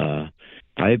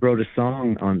 I wrote a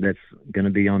song that's going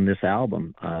to be on this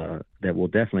album, that will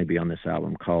definitely be on this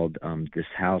album, called "This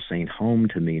House Ain't Home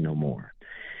to Me No More."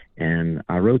 And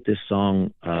I wrote this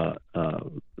song as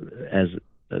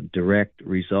a direct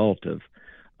result of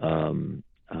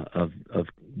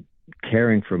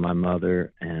caring for my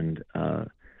mother, and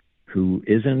who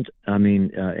isn't,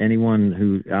 anyone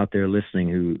who out there listening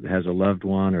who has a loved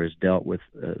one or has dealt with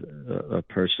a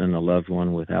loved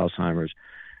one with Alzheimer's,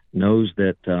 knows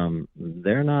that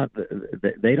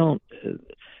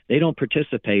they don't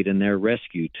participate in their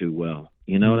rescue too well.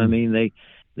 You know what I mean?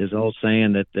 There's an old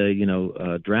saying that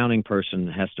a drowning person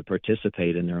has to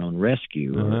participate in their own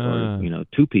rescue, or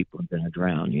 2 people are going to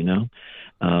drown.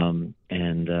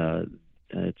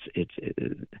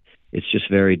 It's just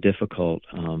very difficult.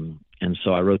 And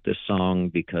so I wrote this song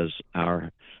because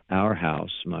our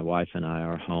house, my wife and I,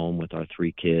 our home with our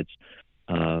 3 kids,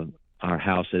 our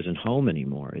house isn't home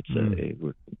anymore. It's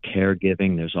we're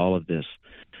caregiving. There's all of this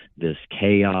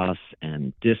chaos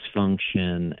and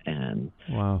dysfunction and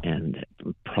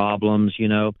problems,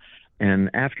 And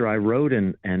after I wrote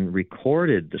and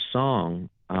recorded the song,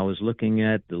 I was looking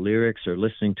at the lyrics or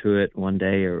listening to it one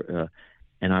day,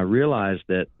 and I realized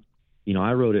that,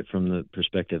 I wrote it from the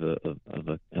perspective of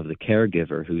the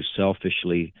caregiver who's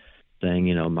selfishly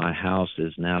saying, my house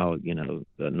is now,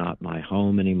 not my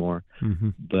home anymore. Mm-hmm.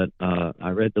 But I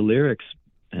read the lyrics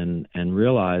and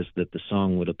realized that the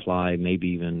song would apply maybe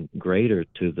even greater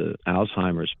to the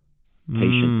Alzheimer's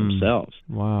patient themselves.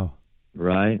 Wow.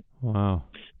 Right? Wow.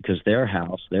 Because their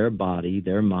house, their body,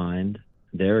 their mind,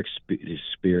 their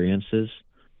experiences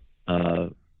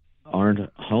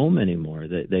aren't home anymore.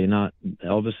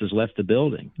 Elvis has left the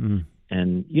building. Mm.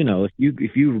 And,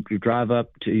 if you drive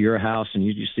up to your house and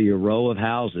you just see a row of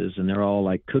houses and they're all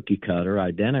like cookie cutter,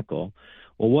 identical,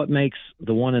 well, what makes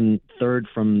the one in third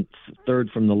from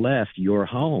the left your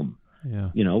home? Yeah.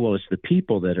 Well, it's the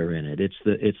people that are in it. It's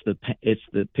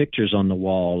the pictures on the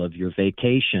wall of your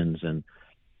vacations and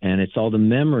it's all the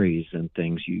memories and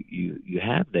things you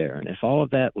have there. And if all of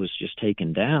that was just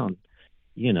taken down,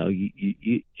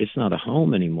 it's not a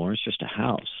home anymore. It's just a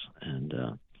house. And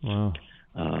wow.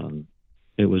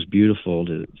 It was beautiful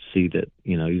to see that,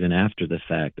 even after the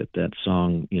fact that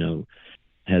song,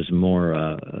 has more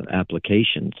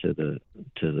application to the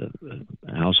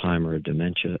Alzheimer or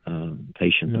dementia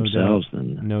patient themselves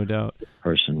than the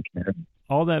person caring.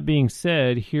 All that being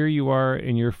said, here you are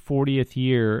in your 40th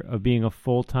year of being a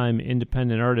full-time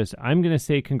independent artist. I'm going to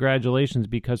say congratulations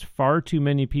because far too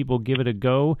many people give it a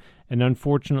go and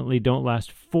unfortunately don't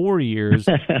last 4 years,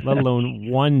 let alone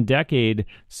 1 decade.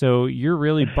 So you're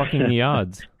really bucking the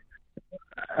odds.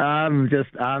 I'm just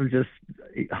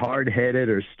hard-headed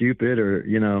or stupid or,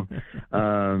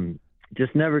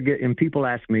 just never get, and people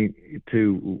ask me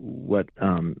to what,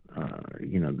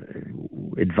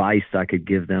 advice I could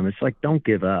give them. It's like, don't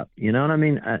give up. You know what I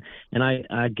mean?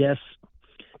 I guess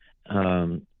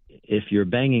if you're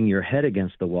banging your head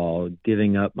against the wall,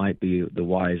 giving up might be the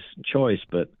wise choice.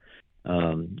 But,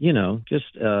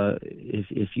 just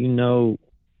if you know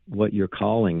what your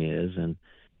calling is and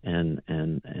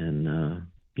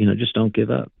just don't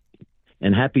give up.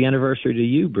 And happy anniversary to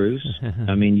you, Bruce.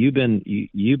 I mean, you've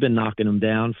been knocking them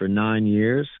down for 9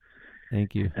 years.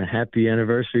 Thank you. A happy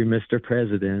anniversary, Mr.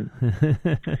 President.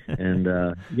 And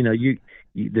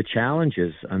the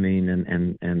challenges. I mean,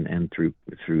 and through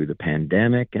the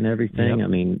pandemic and everything. Yep. I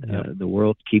mean, the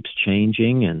world keeps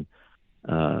changing, and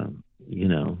got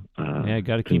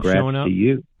to keep showing up. To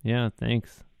you. Yeah,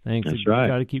 thanks. That's right.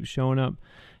 Got to keep showing up.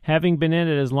 Having been in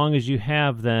it as long as you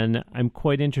have, then I'm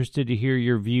quite interested to hear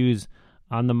your views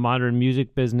on the modern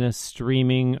music business,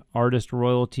 streaming, artist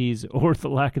royalties, or the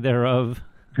lack thereof.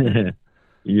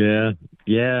 Yeah.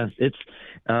 It's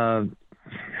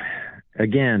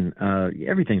again,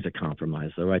 everything's a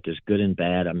compromise, though, right? There's good and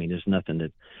bad. I mean, there's nothing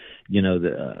that,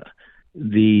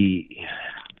 the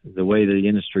way the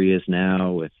industry is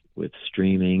now with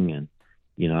streaming and.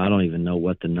 I don't even know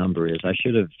what the number is. I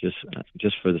should have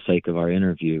just for the sake of our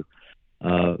interview.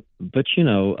 But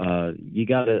you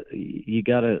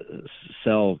gotta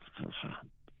sell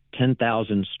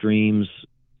 10,000 streams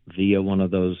via one of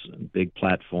those big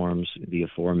platforms, the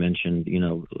aforementioned,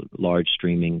 large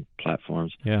streaming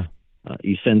platforms. Yeah.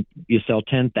 You sell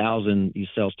 10,000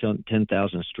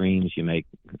 streams, you make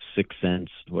 6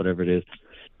 cents, whatever it is.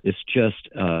 It's just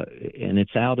and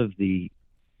it's out of the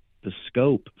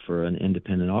scope for an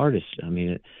independent artist. I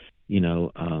mean,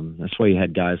 that's why you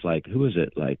had guys like, who was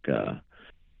it? Like the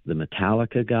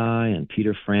Metallica guy and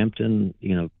Peter Frampton,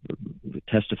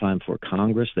 testifying before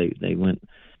Congress. They went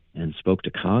and spoke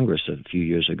to Congress a few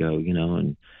years ago,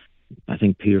 and I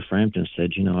think Peter Frampton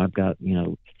said, I've got,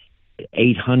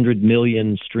 800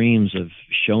 million streams of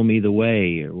Show Me the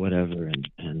Way or whatever.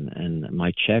 And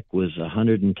my check was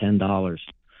 $110,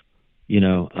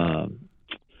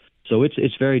 so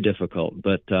it's very difficult,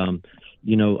 but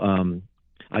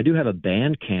I do have a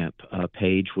Bandcamp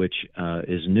page which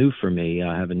is new for me.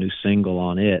 I have a new single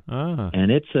on it,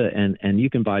 and it's and you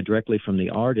can buy directly from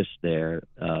the artist there,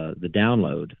 the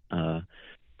download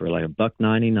for like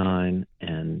 $1.99.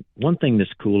 And one thing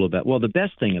that's cool the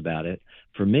best thing about it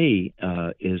for me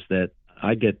is that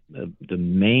I get the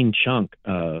main chunk.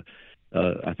 I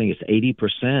think it's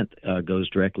 80% goes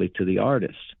directly to the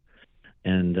artist.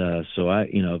 And so I,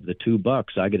 the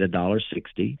 $2, I get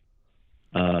 $1.60,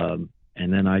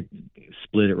 and then I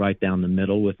split it right down the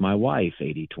middle with my wife,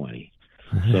 80-20.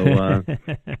 So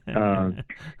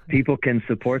people can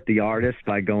support the artist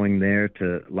by going there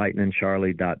to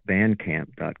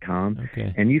lightnincharlie.bandcamp.com,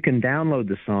 Okay. and you can download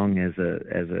the song as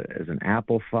an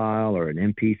Apple file or an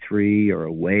MP3 or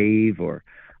a WAV, or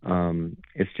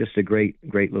it's just a great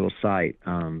little site.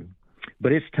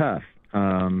 But it's tough.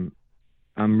 I'm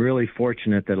really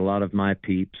fortunate that a lot of my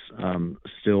peeps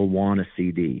still want a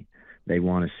CD. They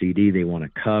want a CD. They want a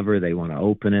cover. They want to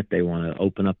open it. They want to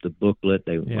open up the booklet.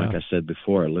 Like I said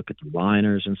before, look at the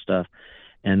liners and stuff.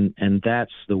 And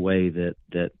that's the way that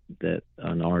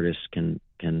an artist can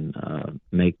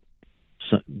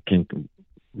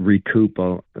recoup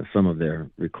some of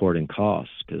their recording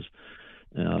costs, because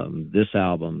this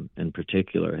album in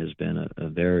particular has been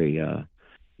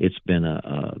it's been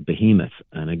a behemoth,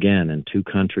 and again in 2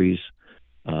 countries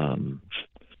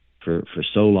for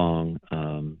so long.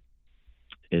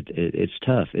 It's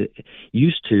tough. It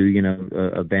used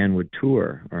to, a band would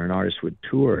tour, or an artist would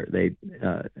tour. They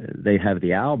have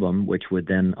the album, which would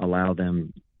then allow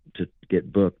them to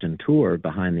get booked and tour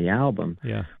behind the album.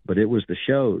 Yeah. But it was the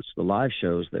live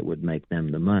shows that would make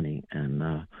them the money. And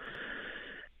of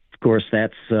course,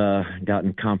 that's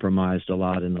gotten compromised a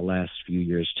lot in the last few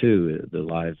years too. The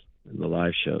live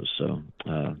shows. So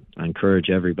I encourage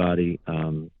everybody,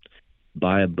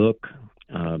 buy a book.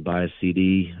 Buy a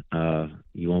CD.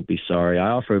 You won't be sorry.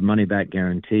 I offer a money-back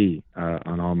guarantee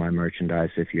on all my merchandise.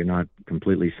 If you're not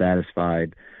completely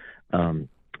satisfied,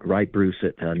 write Bruce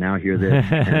at Now Hear This,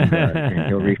 and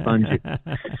he'll refund you.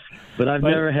 But I've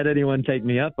never had anyone take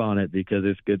me up on it, because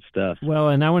it's good stuff. Well,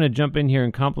 and I want to jump in here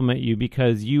and compliment you,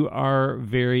 because you are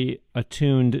very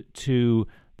attuned to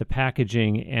the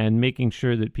packaging and making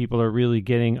sure that people are really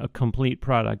getting a complete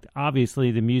product.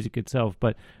 Obviously, the music itself,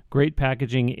 but great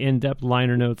packaging, in-depth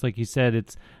liner notes. Like you said,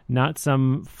 it's not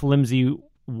some flimsy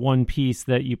one piece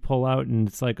that you pull out and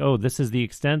it's like, oh, this is the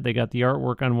extent. They got the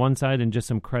artwork on one side and just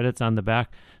some credits on the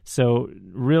back. So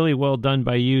really well done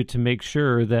by you to make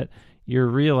sure that you're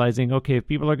realizing, okay, if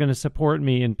people are going to support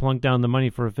me and plunk down the money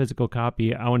for a physical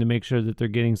copy, I want to make sure that they're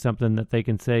getting something that they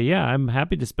can say, yeah, I'm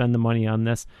happy to spend the money on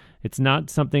this. It's not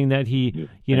something that he,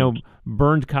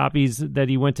 burned copies, that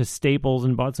he went to Staples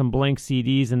and bought some blank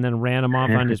CDs and then ran them off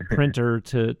on his printer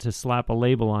to slap a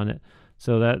label on it.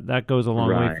 So that goes a long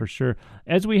way for sure.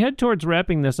 As we head towards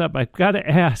wrapping this up, I've got to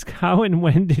ask, how and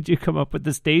when did you come up with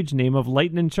the stage name of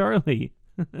Lightnin' Charlie?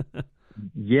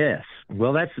 Yes.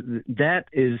 Well, that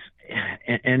is,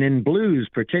 and in blues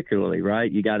particularly,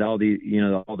 right? You got all the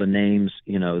names,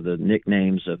 the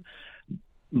nicknames of,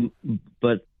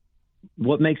 but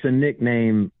what makes a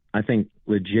nickname, I think,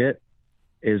 legit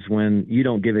is when you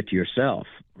don't give it to yourself,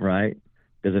 right?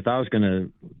 Because if I was going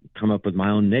to come up with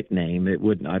my own nickname,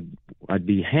 I'd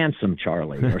be Handsome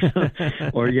Charlie,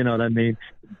 or you know what I mean,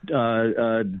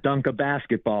 dunk a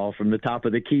basketball from the top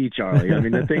of the key Charlie. I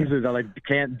mean, the things that I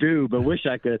can't do, but wish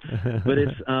I could. But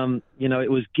it's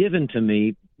it was given to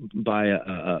me by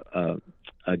a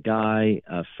guy,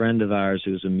 a friend of ours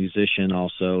who's a musician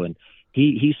also, and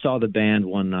he saw the band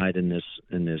one night in this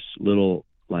little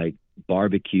like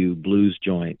barbecue blues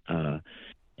joint, and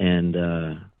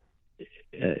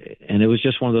it was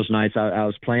just one of those nights I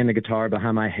was playing the guitar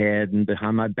behind my head and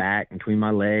behind my back, between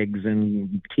my legs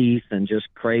and teeth, and just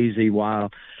crazy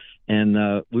wild.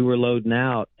 And we were loading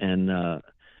out, and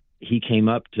he came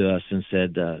up to us and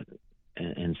said,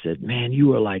 "Man, you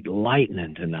were like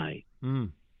lightning tonight."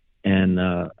 Mm. And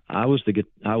I was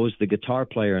the guitar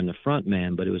player and the front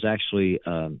man, but it was actually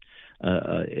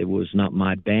it was not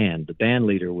my band. The band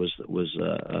leader was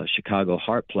a Chicago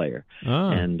harp player,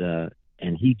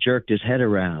 and he jerked his head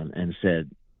around and said,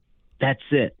 "That's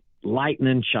it,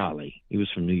 Lightnin' Charlie." He was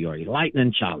from New York.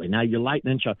 Lightnin' Charlie. Now you're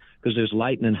Lightnin' Charlie, because there's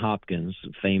Lightnin' Hopkins,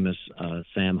 famous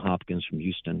Sam Hopkins from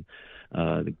Houston,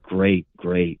 the great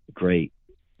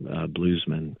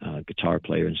bluesman, guitar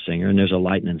player and singer. And there's a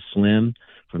Lightnin' Slim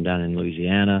from down in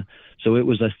Louisiana. So it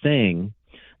was a thing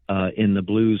in the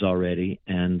blues already,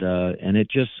 and it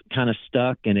just kind of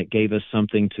stuck, and it gave us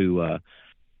something to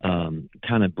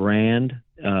kind of brand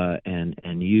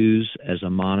and use as a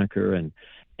moniker, and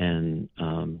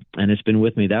it's been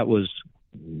with me. That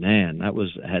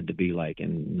had to be like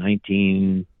in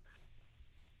 19.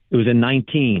 It was in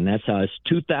 19. That's how it's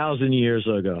 2,000 years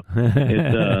ago.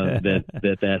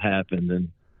 that happened,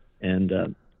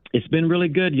 and it's been really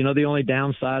good. The only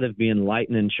downside of being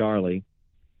Lightnin' Charlie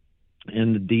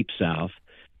in the Deep South,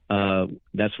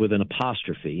 that's with an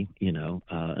apostrophe,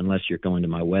 unless you're going to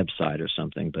my website or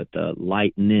something. But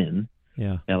Lightnin,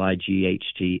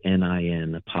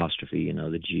 Lightnin apostrophe,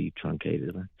 the G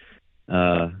truncated.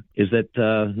 is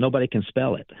that nobody can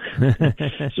spell it.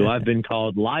 So I've been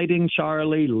called Lighting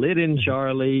Charlie, Lightin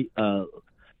Charlie,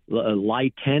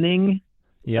 Lightening,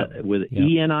 with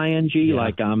ENING,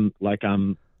 like I'm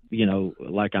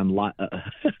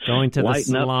going to the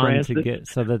salon to get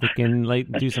so that they can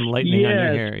do some lightning on your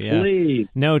hair. Yeah. Please.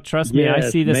 No, trust me, I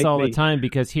see this all the time,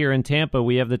 because here in Tampa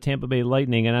we have the Tampa Bay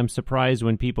Lightning, and I'm surprised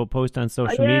when people post on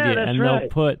social media and they'll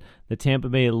put the Tampa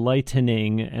Bay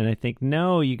Lightning, and I think,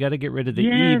 no, you got to get rid of the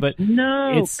E. But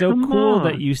it's so cool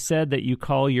that you said that you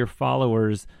call your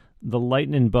followers the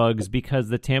Lightning Bugs, because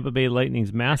the Tampa Bay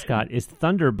Lightning's mascot is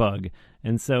Thunderbug.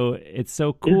 And so it's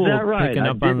so cool. Is that right? Picking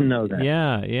up I didn't on, know that.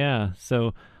 Yeah.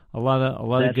 So a lot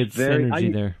of good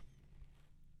synergy there.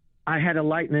 I had a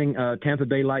Lightning, Tampa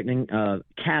Bay Lightning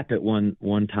cap at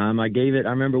one time. I gave it. I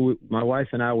remember my wife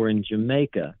and I were in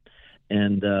Jamaica,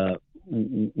 and there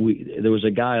was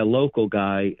a local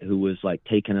guy who was like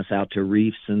taking us out to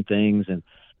reefs and things,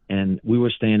 and we were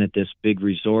staying at this big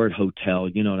resort hotel.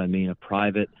 You know what I mean? A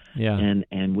private. Yeah.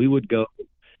 And we would go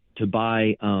to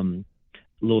buy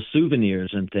little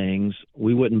souvenirs and things.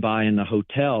 We wouldn't buy in the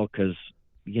hotel because,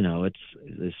 it's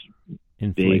this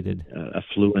inflated, big,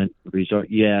 affluent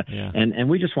resort. Yeah. And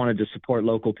we just wanted to support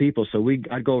local people. So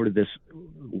I'd go over to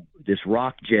this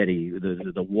rock jetty,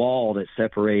 the wall that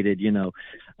separated,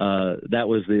 that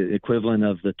was the equivalent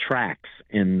of the tracks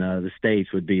in the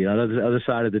States would be. The other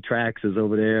side of the tracks is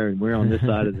over there, and we're on this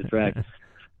side of the tracks.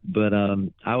 But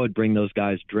I would bring those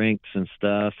guys drinks and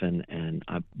stuff, and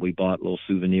we bought little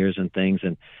souvenirs and things,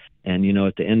 and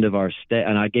at the end of our stay,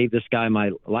 and I gave this guy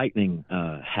my Lightning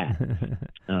hat,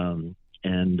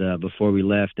 and before we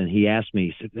left, and he asked me,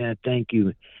 he said, "Man, thank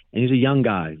you." And he's a young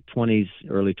guy,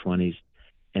 early 20s,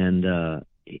 and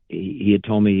he had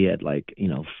told me he had 4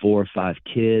 or 5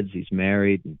 kids. He's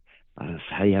married. And,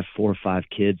 how do you have 4 or 5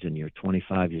 kids and you're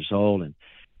 25 years old and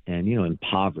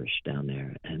impoverished down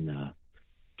there? And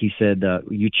he said,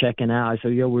 "You checking out?" I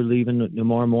said, "Yeah, we're leaving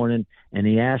tomorrow morning." And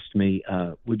he asked me,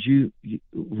 would you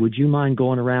mind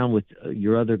going around with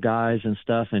your other guys and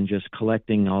stuff and just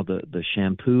collecting all the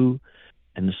shampoo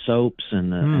and the soaps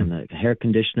and the hair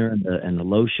conditioner and the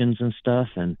lotions and stuff,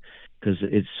 and because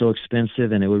it's so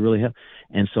expensive and it would really help.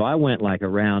 And so I went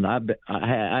around. I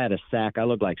had a sack. I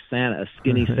looked like a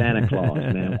skinny Santa Claus,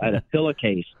 man. I had a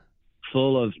pillowcase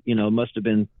full of, must have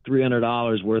been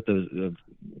 $300 worth of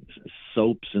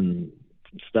soaps and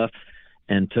stuff,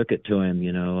 and took it to him,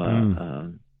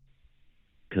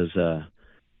 because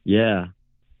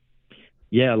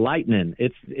lightning.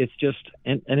 It's just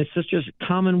and it's just a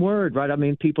common word, right? I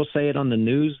mean, people say it on the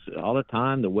news all the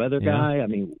time. The weather guy. I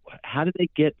mean, how do they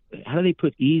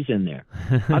put E's in there?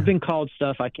 I've been called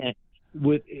stuff I can't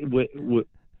with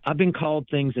I've been called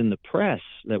things in the press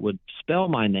that would spell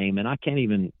my name, and I can't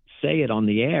even say it on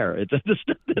the air. It's the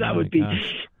stuff that I would be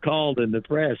called in the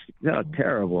press. Oh,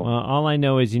 terrible. Well, all I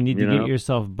know is you need to get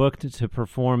yourself booked to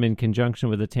perform in conjunction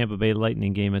with the Tampa Bay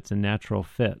Lightning game. It's a natural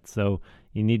fit. So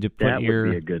you need to put that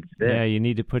would be a good fit. Yeah, you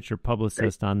need to put your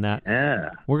publicist on that.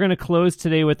 Yeah. We're going to close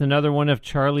today with another one of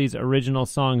Charlie's original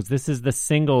songs. This is the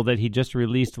single that he just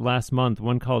released last month,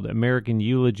 one called American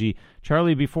Eulogy.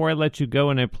 Charlie, before I let you go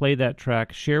and I play that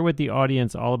track, share with the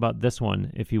audience all about this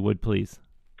one, if you would, please.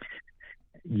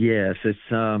 Yes, it's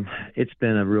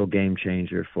been a real game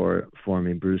changer for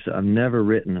me, Bruce. I've never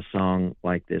written a song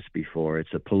like this before. It's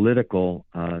a political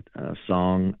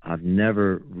song. I've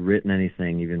never written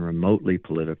anything even remotely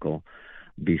political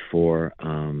before.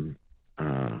 I've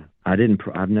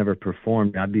never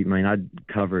performed. I'd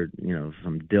covered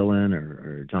some Dylan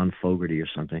or John Fogerty or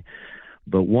something.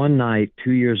 But one night 2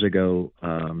 years ago,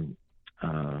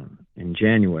 in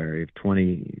January of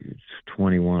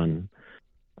 2021.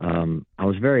 I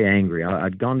was very angry.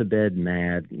 I'd gone to bed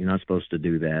mad. You're not supposed to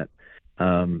do that.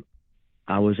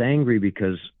 I was angry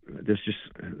because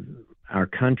our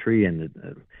country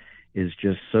is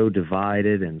just so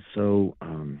divided, and so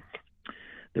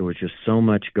there was just so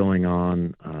much going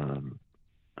on.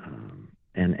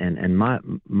 And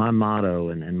my motto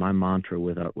and my mantra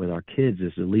with our kids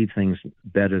is to leave things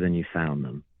better than you found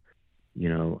them.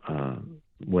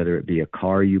 Whether it be a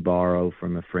car you borrow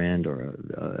from a friend or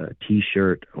a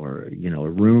T-shirt or, a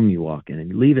room you walk in,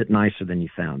 and leave it nicer than you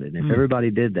found it. And if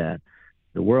everybody did that,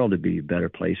 the world would be a better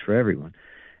place for everyone.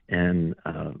 And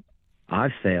I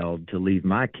failed to leave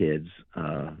my kids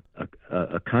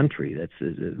a country that's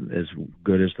as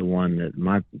good as the one that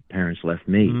my parents left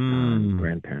me,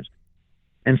 grandparents.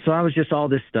 And so I was just all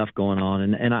this stuff going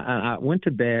on. And I went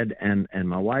to bed, and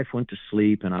my wife went to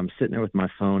sleep, and I'm sitting there with my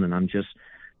phone, and I'm just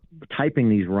typing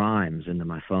these rhymes into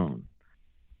my phone.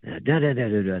 Da da da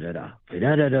da da da da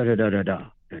da da da da da da.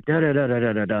 da da da da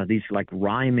da da da, these like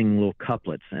rhyming little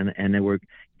couplets, and they were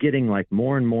getting like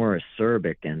more and more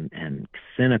acerbic and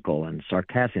cynical and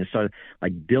sarcastic. It started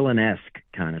like Dylan-esque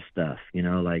kind of stuff,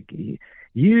 like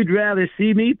you'd rather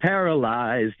see me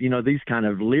paralyzed, these kind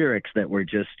of lyrics that were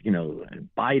just,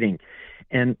 biting.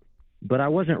 But I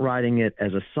wasn't writing it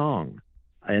as a song.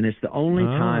 And it's the only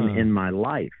time in my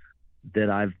life that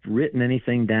I've written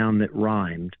anything down that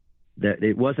rhymed, that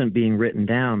it wasn't being written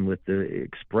down with the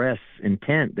express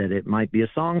intent that it might be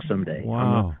a song someday. Wow.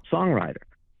 I'm a songwriter.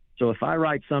 So if I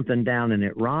write something down and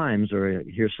it rhymes or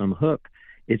hear some hook,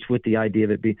 it's with the idea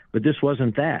of it being, but this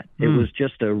wasn't that. It was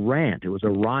just a rant. It was a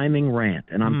rhyming rant.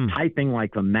 And I'm typing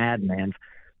like a madman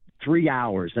 3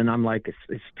 hours. And I'm like,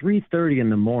 it's 3:30 in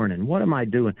the morning. What am I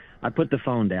doing? I put the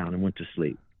phone down and went to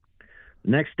sleep.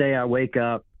 The next day I wake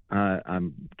up, I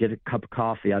get a cup of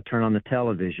coffee, I turn on the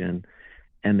television,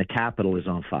 and the Capitol is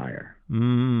on fire.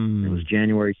 It was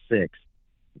January 6th,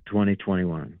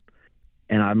 2021.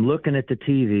 And I'm looking at the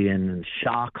TV and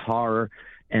shock, horror,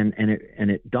 and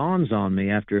it dawns on me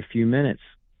after a few minutes,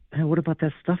 hey, what about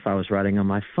that stuff I was writing on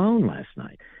my phone last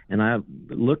night? And I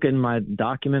look in my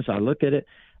documents, I look at it,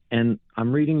 and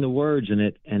I'm reading the words, and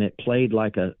it played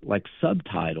like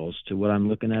subtitles to what I'm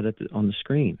looking at on the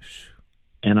screen.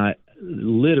 And I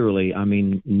literally, I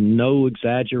mean, no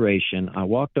exaggeration, I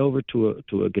walked over to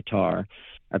a guitar.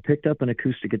 I picked up an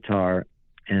acoustic guitar,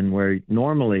 and where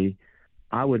normally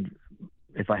I would,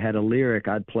 if I had a lyric,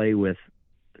 I'd play with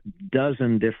a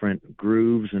dozen different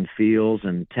grooves and feels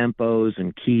and tempos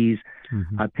and keys.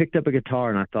 I picked up a guitar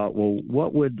and I thought, well,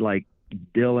 what would like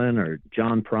Dylan or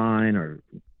John Prine or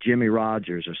Jimmy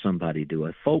Rogers or somebody do,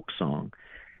 a folk song?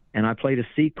 And I played a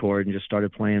C chord and just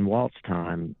started playing Waltz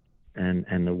Time.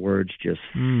 And the words just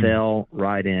fell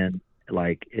right in,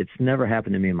 like it's never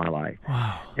happened to me in my life.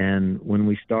 Wow. And when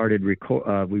we started we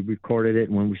recorded it,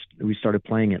 and when we started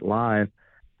playing it live,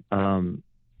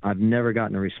 I've never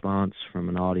gotten a response from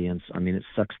an audience. I mean, it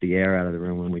sucks the air out of the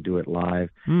room when we do it live,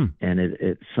 and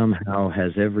it somehow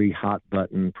has every hot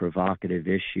button provocative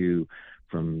issue,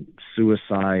 from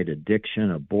suicide, addiction,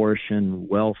 abortion,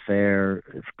 welfare,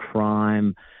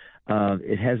 crime.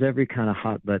 It has every kind of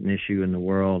hot button issue in the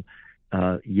world,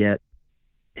 yet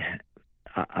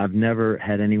I've never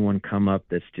had anyone come up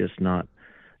that's just not,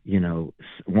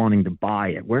 wanting to buy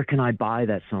it. Where can I buy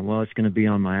that song? Well, it's going to be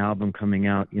on my album coming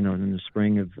out, in the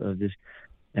spring of this.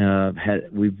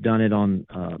 We've done it on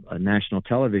a national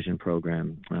television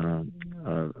program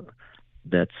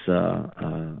that's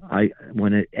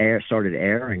when it started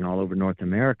airing all over North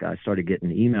America, I started getting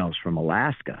emails from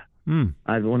Alaska.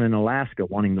 I was one in Alaska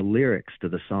wanting the lyrics to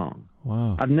the song.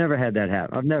 Wow. I've never had that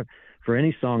happen. I've never, for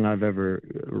any song I've ever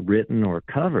written or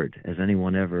covered, has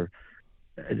anyone ever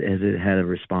has it had a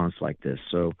response like this.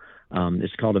 So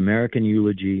it's called American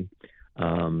Eulogy.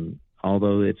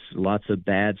 Although it's lots of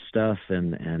bad stuff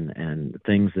and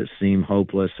things that seem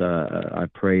hopeless, I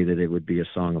pray that it would be a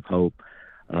song of hope,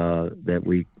 that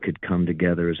we could come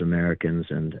together as Americans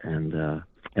and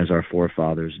as our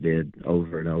forefathers did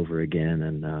over and over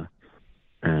again.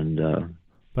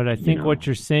 But I think what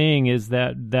you're saying is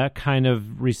that kind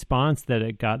of response that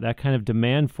it got, that kind of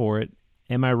demand for it,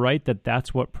 am I right that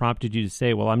that's what prompted you to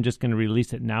say, well, I'm just going to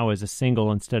release it now as a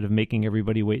single instead of making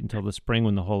everybody wait until the spring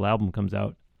when the whole album comes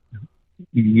out?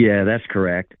 Yeah, that's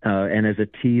correct. And as a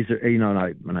teaser,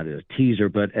 not as a teaser,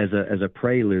 but as a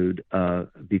prelude,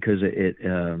 because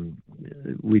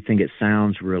we think it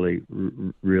sounds really,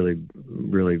 really,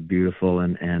 really beautiful,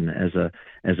 and as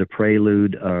a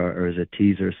prelude or as a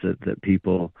teaser, so that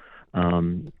people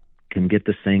can get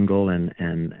the single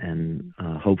and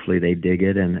hopefully they dig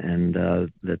it, and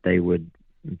that they would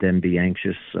then be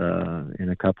anxious in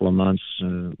a couple of months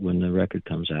when the record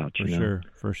comes out.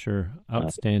 For sure.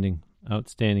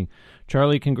 Outstanding.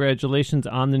 Charlie, congratulations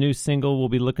on the new single. We'll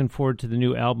be looking forward to the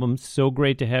new album. So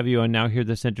great to have you on Now Hear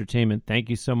This Entertainment. Thank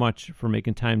you so much for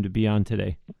making time to be on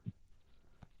today.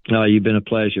 Oh, you've been a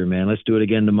pleasure, man. Let's do it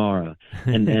again tomorrow.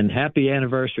 And happy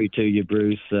anniversary to you,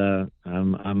 Bruce.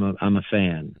 I'm a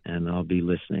fan, and I'll be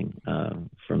listening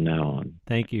from now on.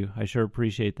 Thank you. I sure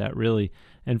appreciate that, really.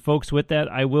 And folks, with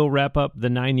that, I will wrap up the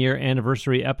 9-year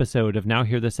anniversary episode of Now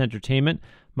Hear This Entertainment.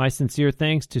 My sincere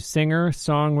thanks to singer,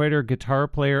 songwriter, guitar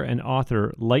player, and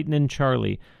author Lightnin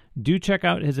Charlie. Do check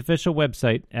out his official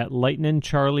website at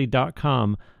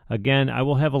lightnincharlie.com. Again, I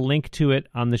will have a link to it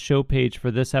on the show page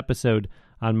for this episode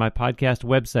on my podcast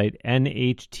website,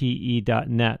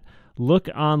 NHTE.net. Look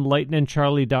on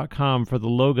lightnincharlie.com for the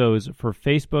logos for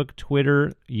Facebook,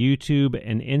 Twitter, YouTube,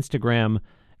 and Instagram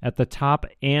at the top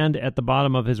and at the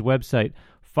bottom of his website.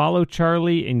 Follow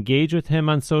Charlie, engage with him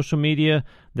on social media.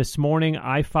 This morning,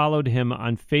 I followed him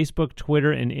on Facebook,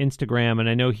 Twitter, and Instagram, and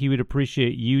I know he would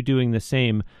appreciate you doing the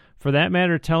same. For that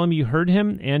matter, tell him you heard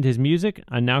him and his music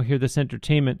on Now Hear This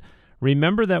Entertainment.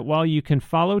 Remember that while you can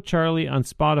follow Charlie on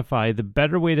Spotify, the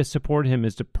better way to support him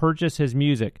is to purchase his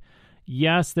music.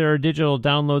 Yes, there are digital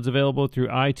downloads available through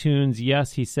iTunes.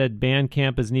 Yes, he said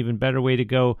Bandcamp is an even better way to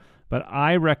go. But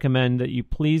I recommend that you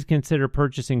please consider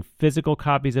purchasing physical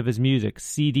copies of his music,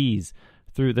 CDs,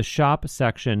 through the shop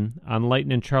section on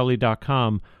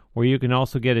lightnincharlie.com, where you can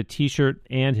also get a t-shirt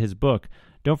and his book.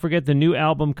 Don't forget the new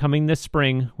album coming this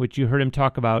spring, which you heard him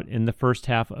talk about in the first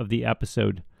half of the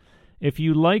episode. If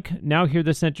you like Now Hear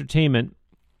This Entertainment,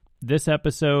 this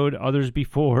episode, others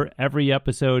before, every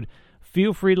episode,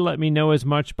 feel free to let me know as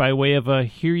much by way of a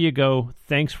here you go,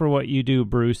 thanks for what you do,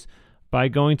 Bruce, by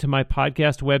going to my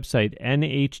podcast website,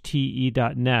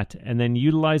 NHTE.net, and then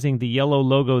utilizing the yellow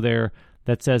logo there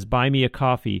that says Buy Me a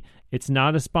Coffee. It's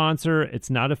not a sponsor. It's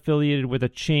not affiliated with a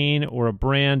chain or a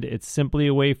brand. It's simply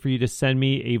a way for you to send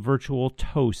me a virtual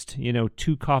toast,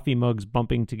 2 coffee mugs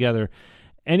bumping together.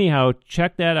 Anyhow,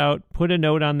 check that out. Put a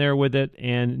note on there with it,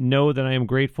 and know that I am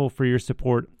grateful for your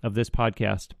support of this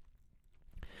podcast.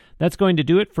 That's going to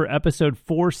do it for episode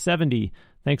 470.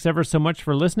 Thanks ever so much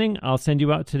for listening. I'll send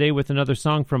you out today with another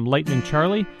song from Lightnin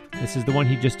Charlie. This is the one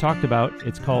he just talked about.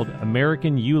 It's called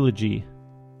American Eulogy.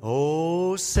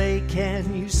 Oh, say,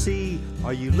 can you see?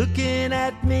 Are you looking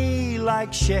at me?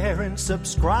 Like, share, and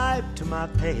subscribe to my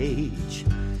page.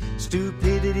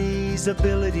 Stupidities,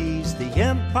 abilities, the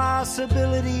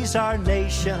impossibilities, our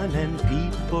nation and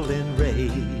people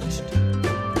enraged.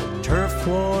 Turf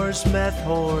wars, meth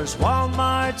whores,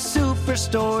 Walmart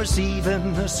superstores,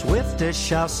 even the swiftest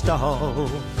shall stall.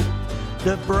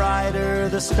 The brighter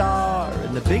the star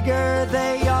and the bigger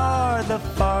they are, the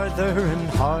farther and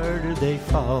harder they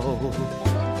fall.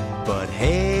 But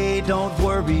hey, don't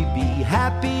worry, be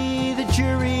happy, the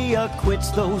jury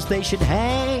acquits those they should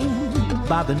hang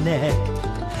by the neck.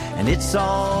 And it's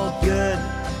all good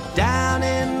down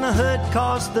in the hood,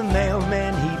 'cause the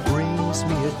mailman, he brings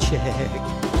me a check.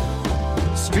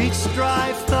 Street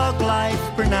strife, thug life,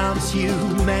 pronounce you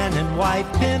man and wife,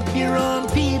 pimp your own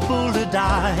people to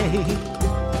die.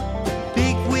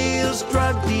 Big wheels,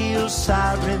 drug deals,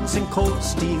 sirens and cold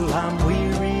steel, I'm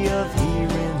weary of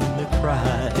hearing the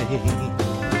cry.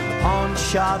 Pawn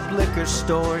shop, liquor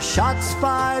store, shots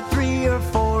fired, 3 or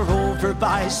 4 over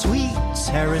by sweets,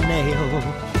 hair and nail.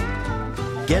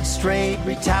 Get straight,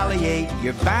 retaliate,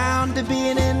 you're bound to be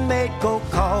an inmate, go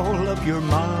call up your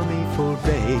mommy for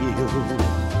bail.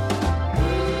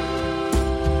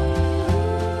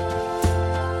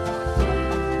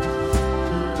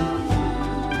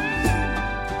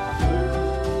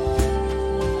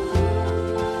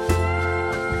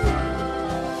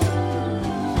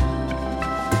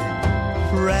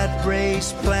 Rat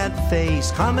race, plant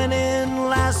face, coming in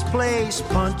last place,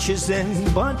 punches in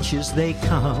bunches they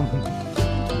come.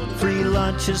 Free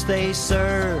lunches they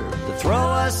serve to throw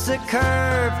us a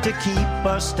curve, to keep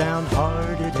us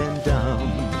downhearted and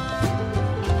dumb.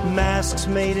 Masks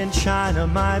made in China,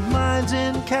 my mind's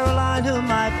in Carolina,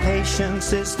 my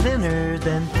patience is thinner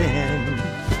than thin.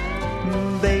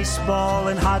 Baseball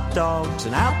and hot dogs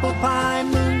and apple pie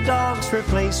moon dogs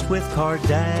replaced with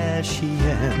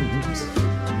Kardashians.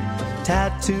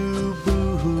 Tattoo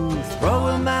boo-hoo, throw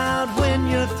 'em out when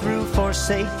you're through,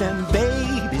 forsake them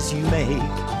babies you make.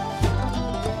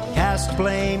 Cast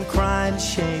blame, crime,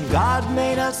 shame, God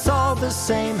made us all the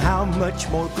same, how much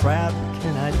more crap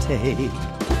can I take?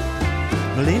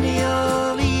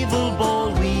 Millennial, evil,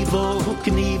 boll, weevil, hook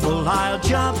and evil, I'll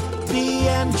jump the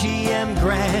MGM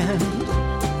Grand.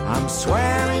 I'm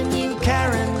swearing you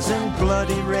Karens and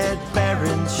bloody red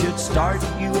barons should start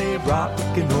you a rock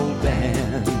and roll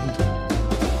band.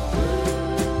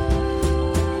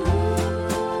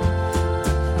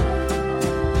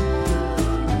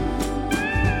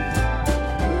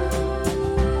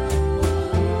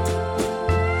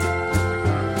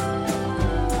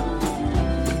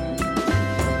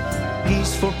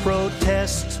 Peaceful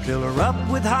protests fill her up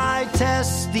with high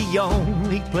tests, the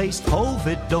only place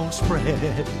COVID don't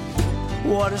spread.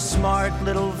 What a smart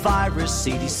little virus,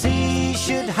 CDC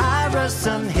should hire us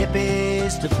some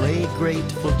hippies to play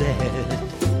Grateful Dead.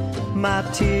 My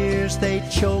tears, they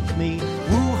choke me,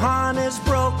 Wuhan has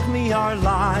broke me, our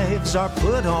lives are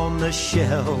put on the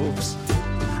shelves.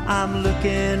 I'm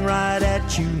looking right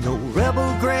at you, no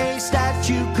rebel gray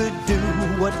statue could do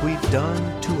what we've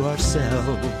done to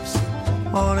ourselves.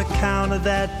 On account of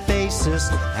that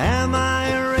basis, am I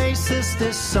a racist?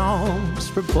 This song's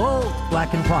for both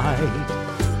black and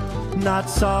white. Not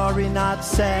sorry, not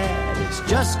sad, it's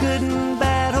just good and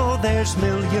bad. Oh, there's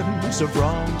millions of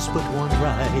wrongs, but one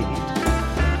right.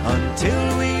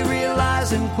 Until we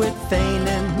realize and quit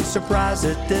feigning surprise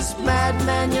at this mad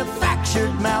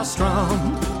manufactured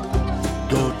maelstrom.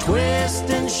 Go twist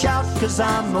and shout, 'cause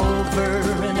I'm over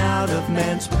and out of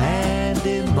man's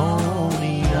pandemonium.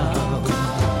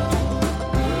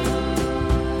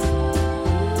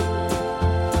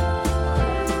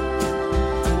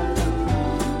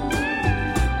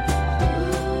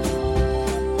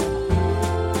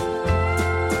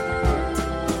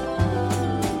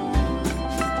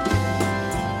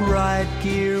 Right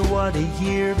gear, what a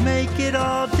year, make it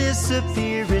all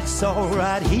disappear. It's all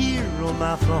right here on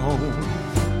my phone.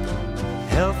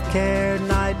 Healthcare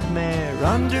nightmare,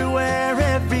 underwear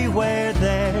everywhere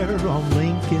there on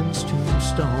Lincoln's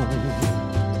tombstone.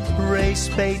 Race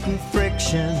bait and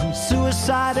friction,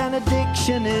 suicide and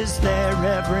addiction. Is there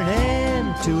ever an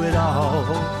end to it all?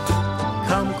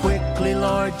 Come quickly,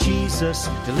 Lord Jesus,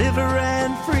 deliver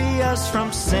and free us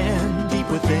from sin deep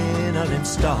within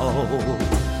uninstall.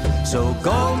 So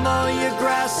go mow your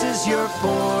grasses, your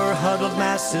poor huddled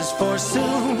masses, for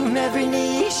soon every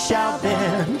knee shall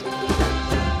bend.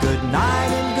 Good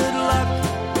night and good luck,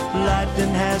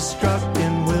 lightning has struck,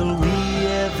 and will we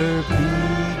ever be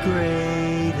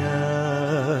great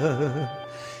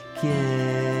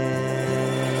again?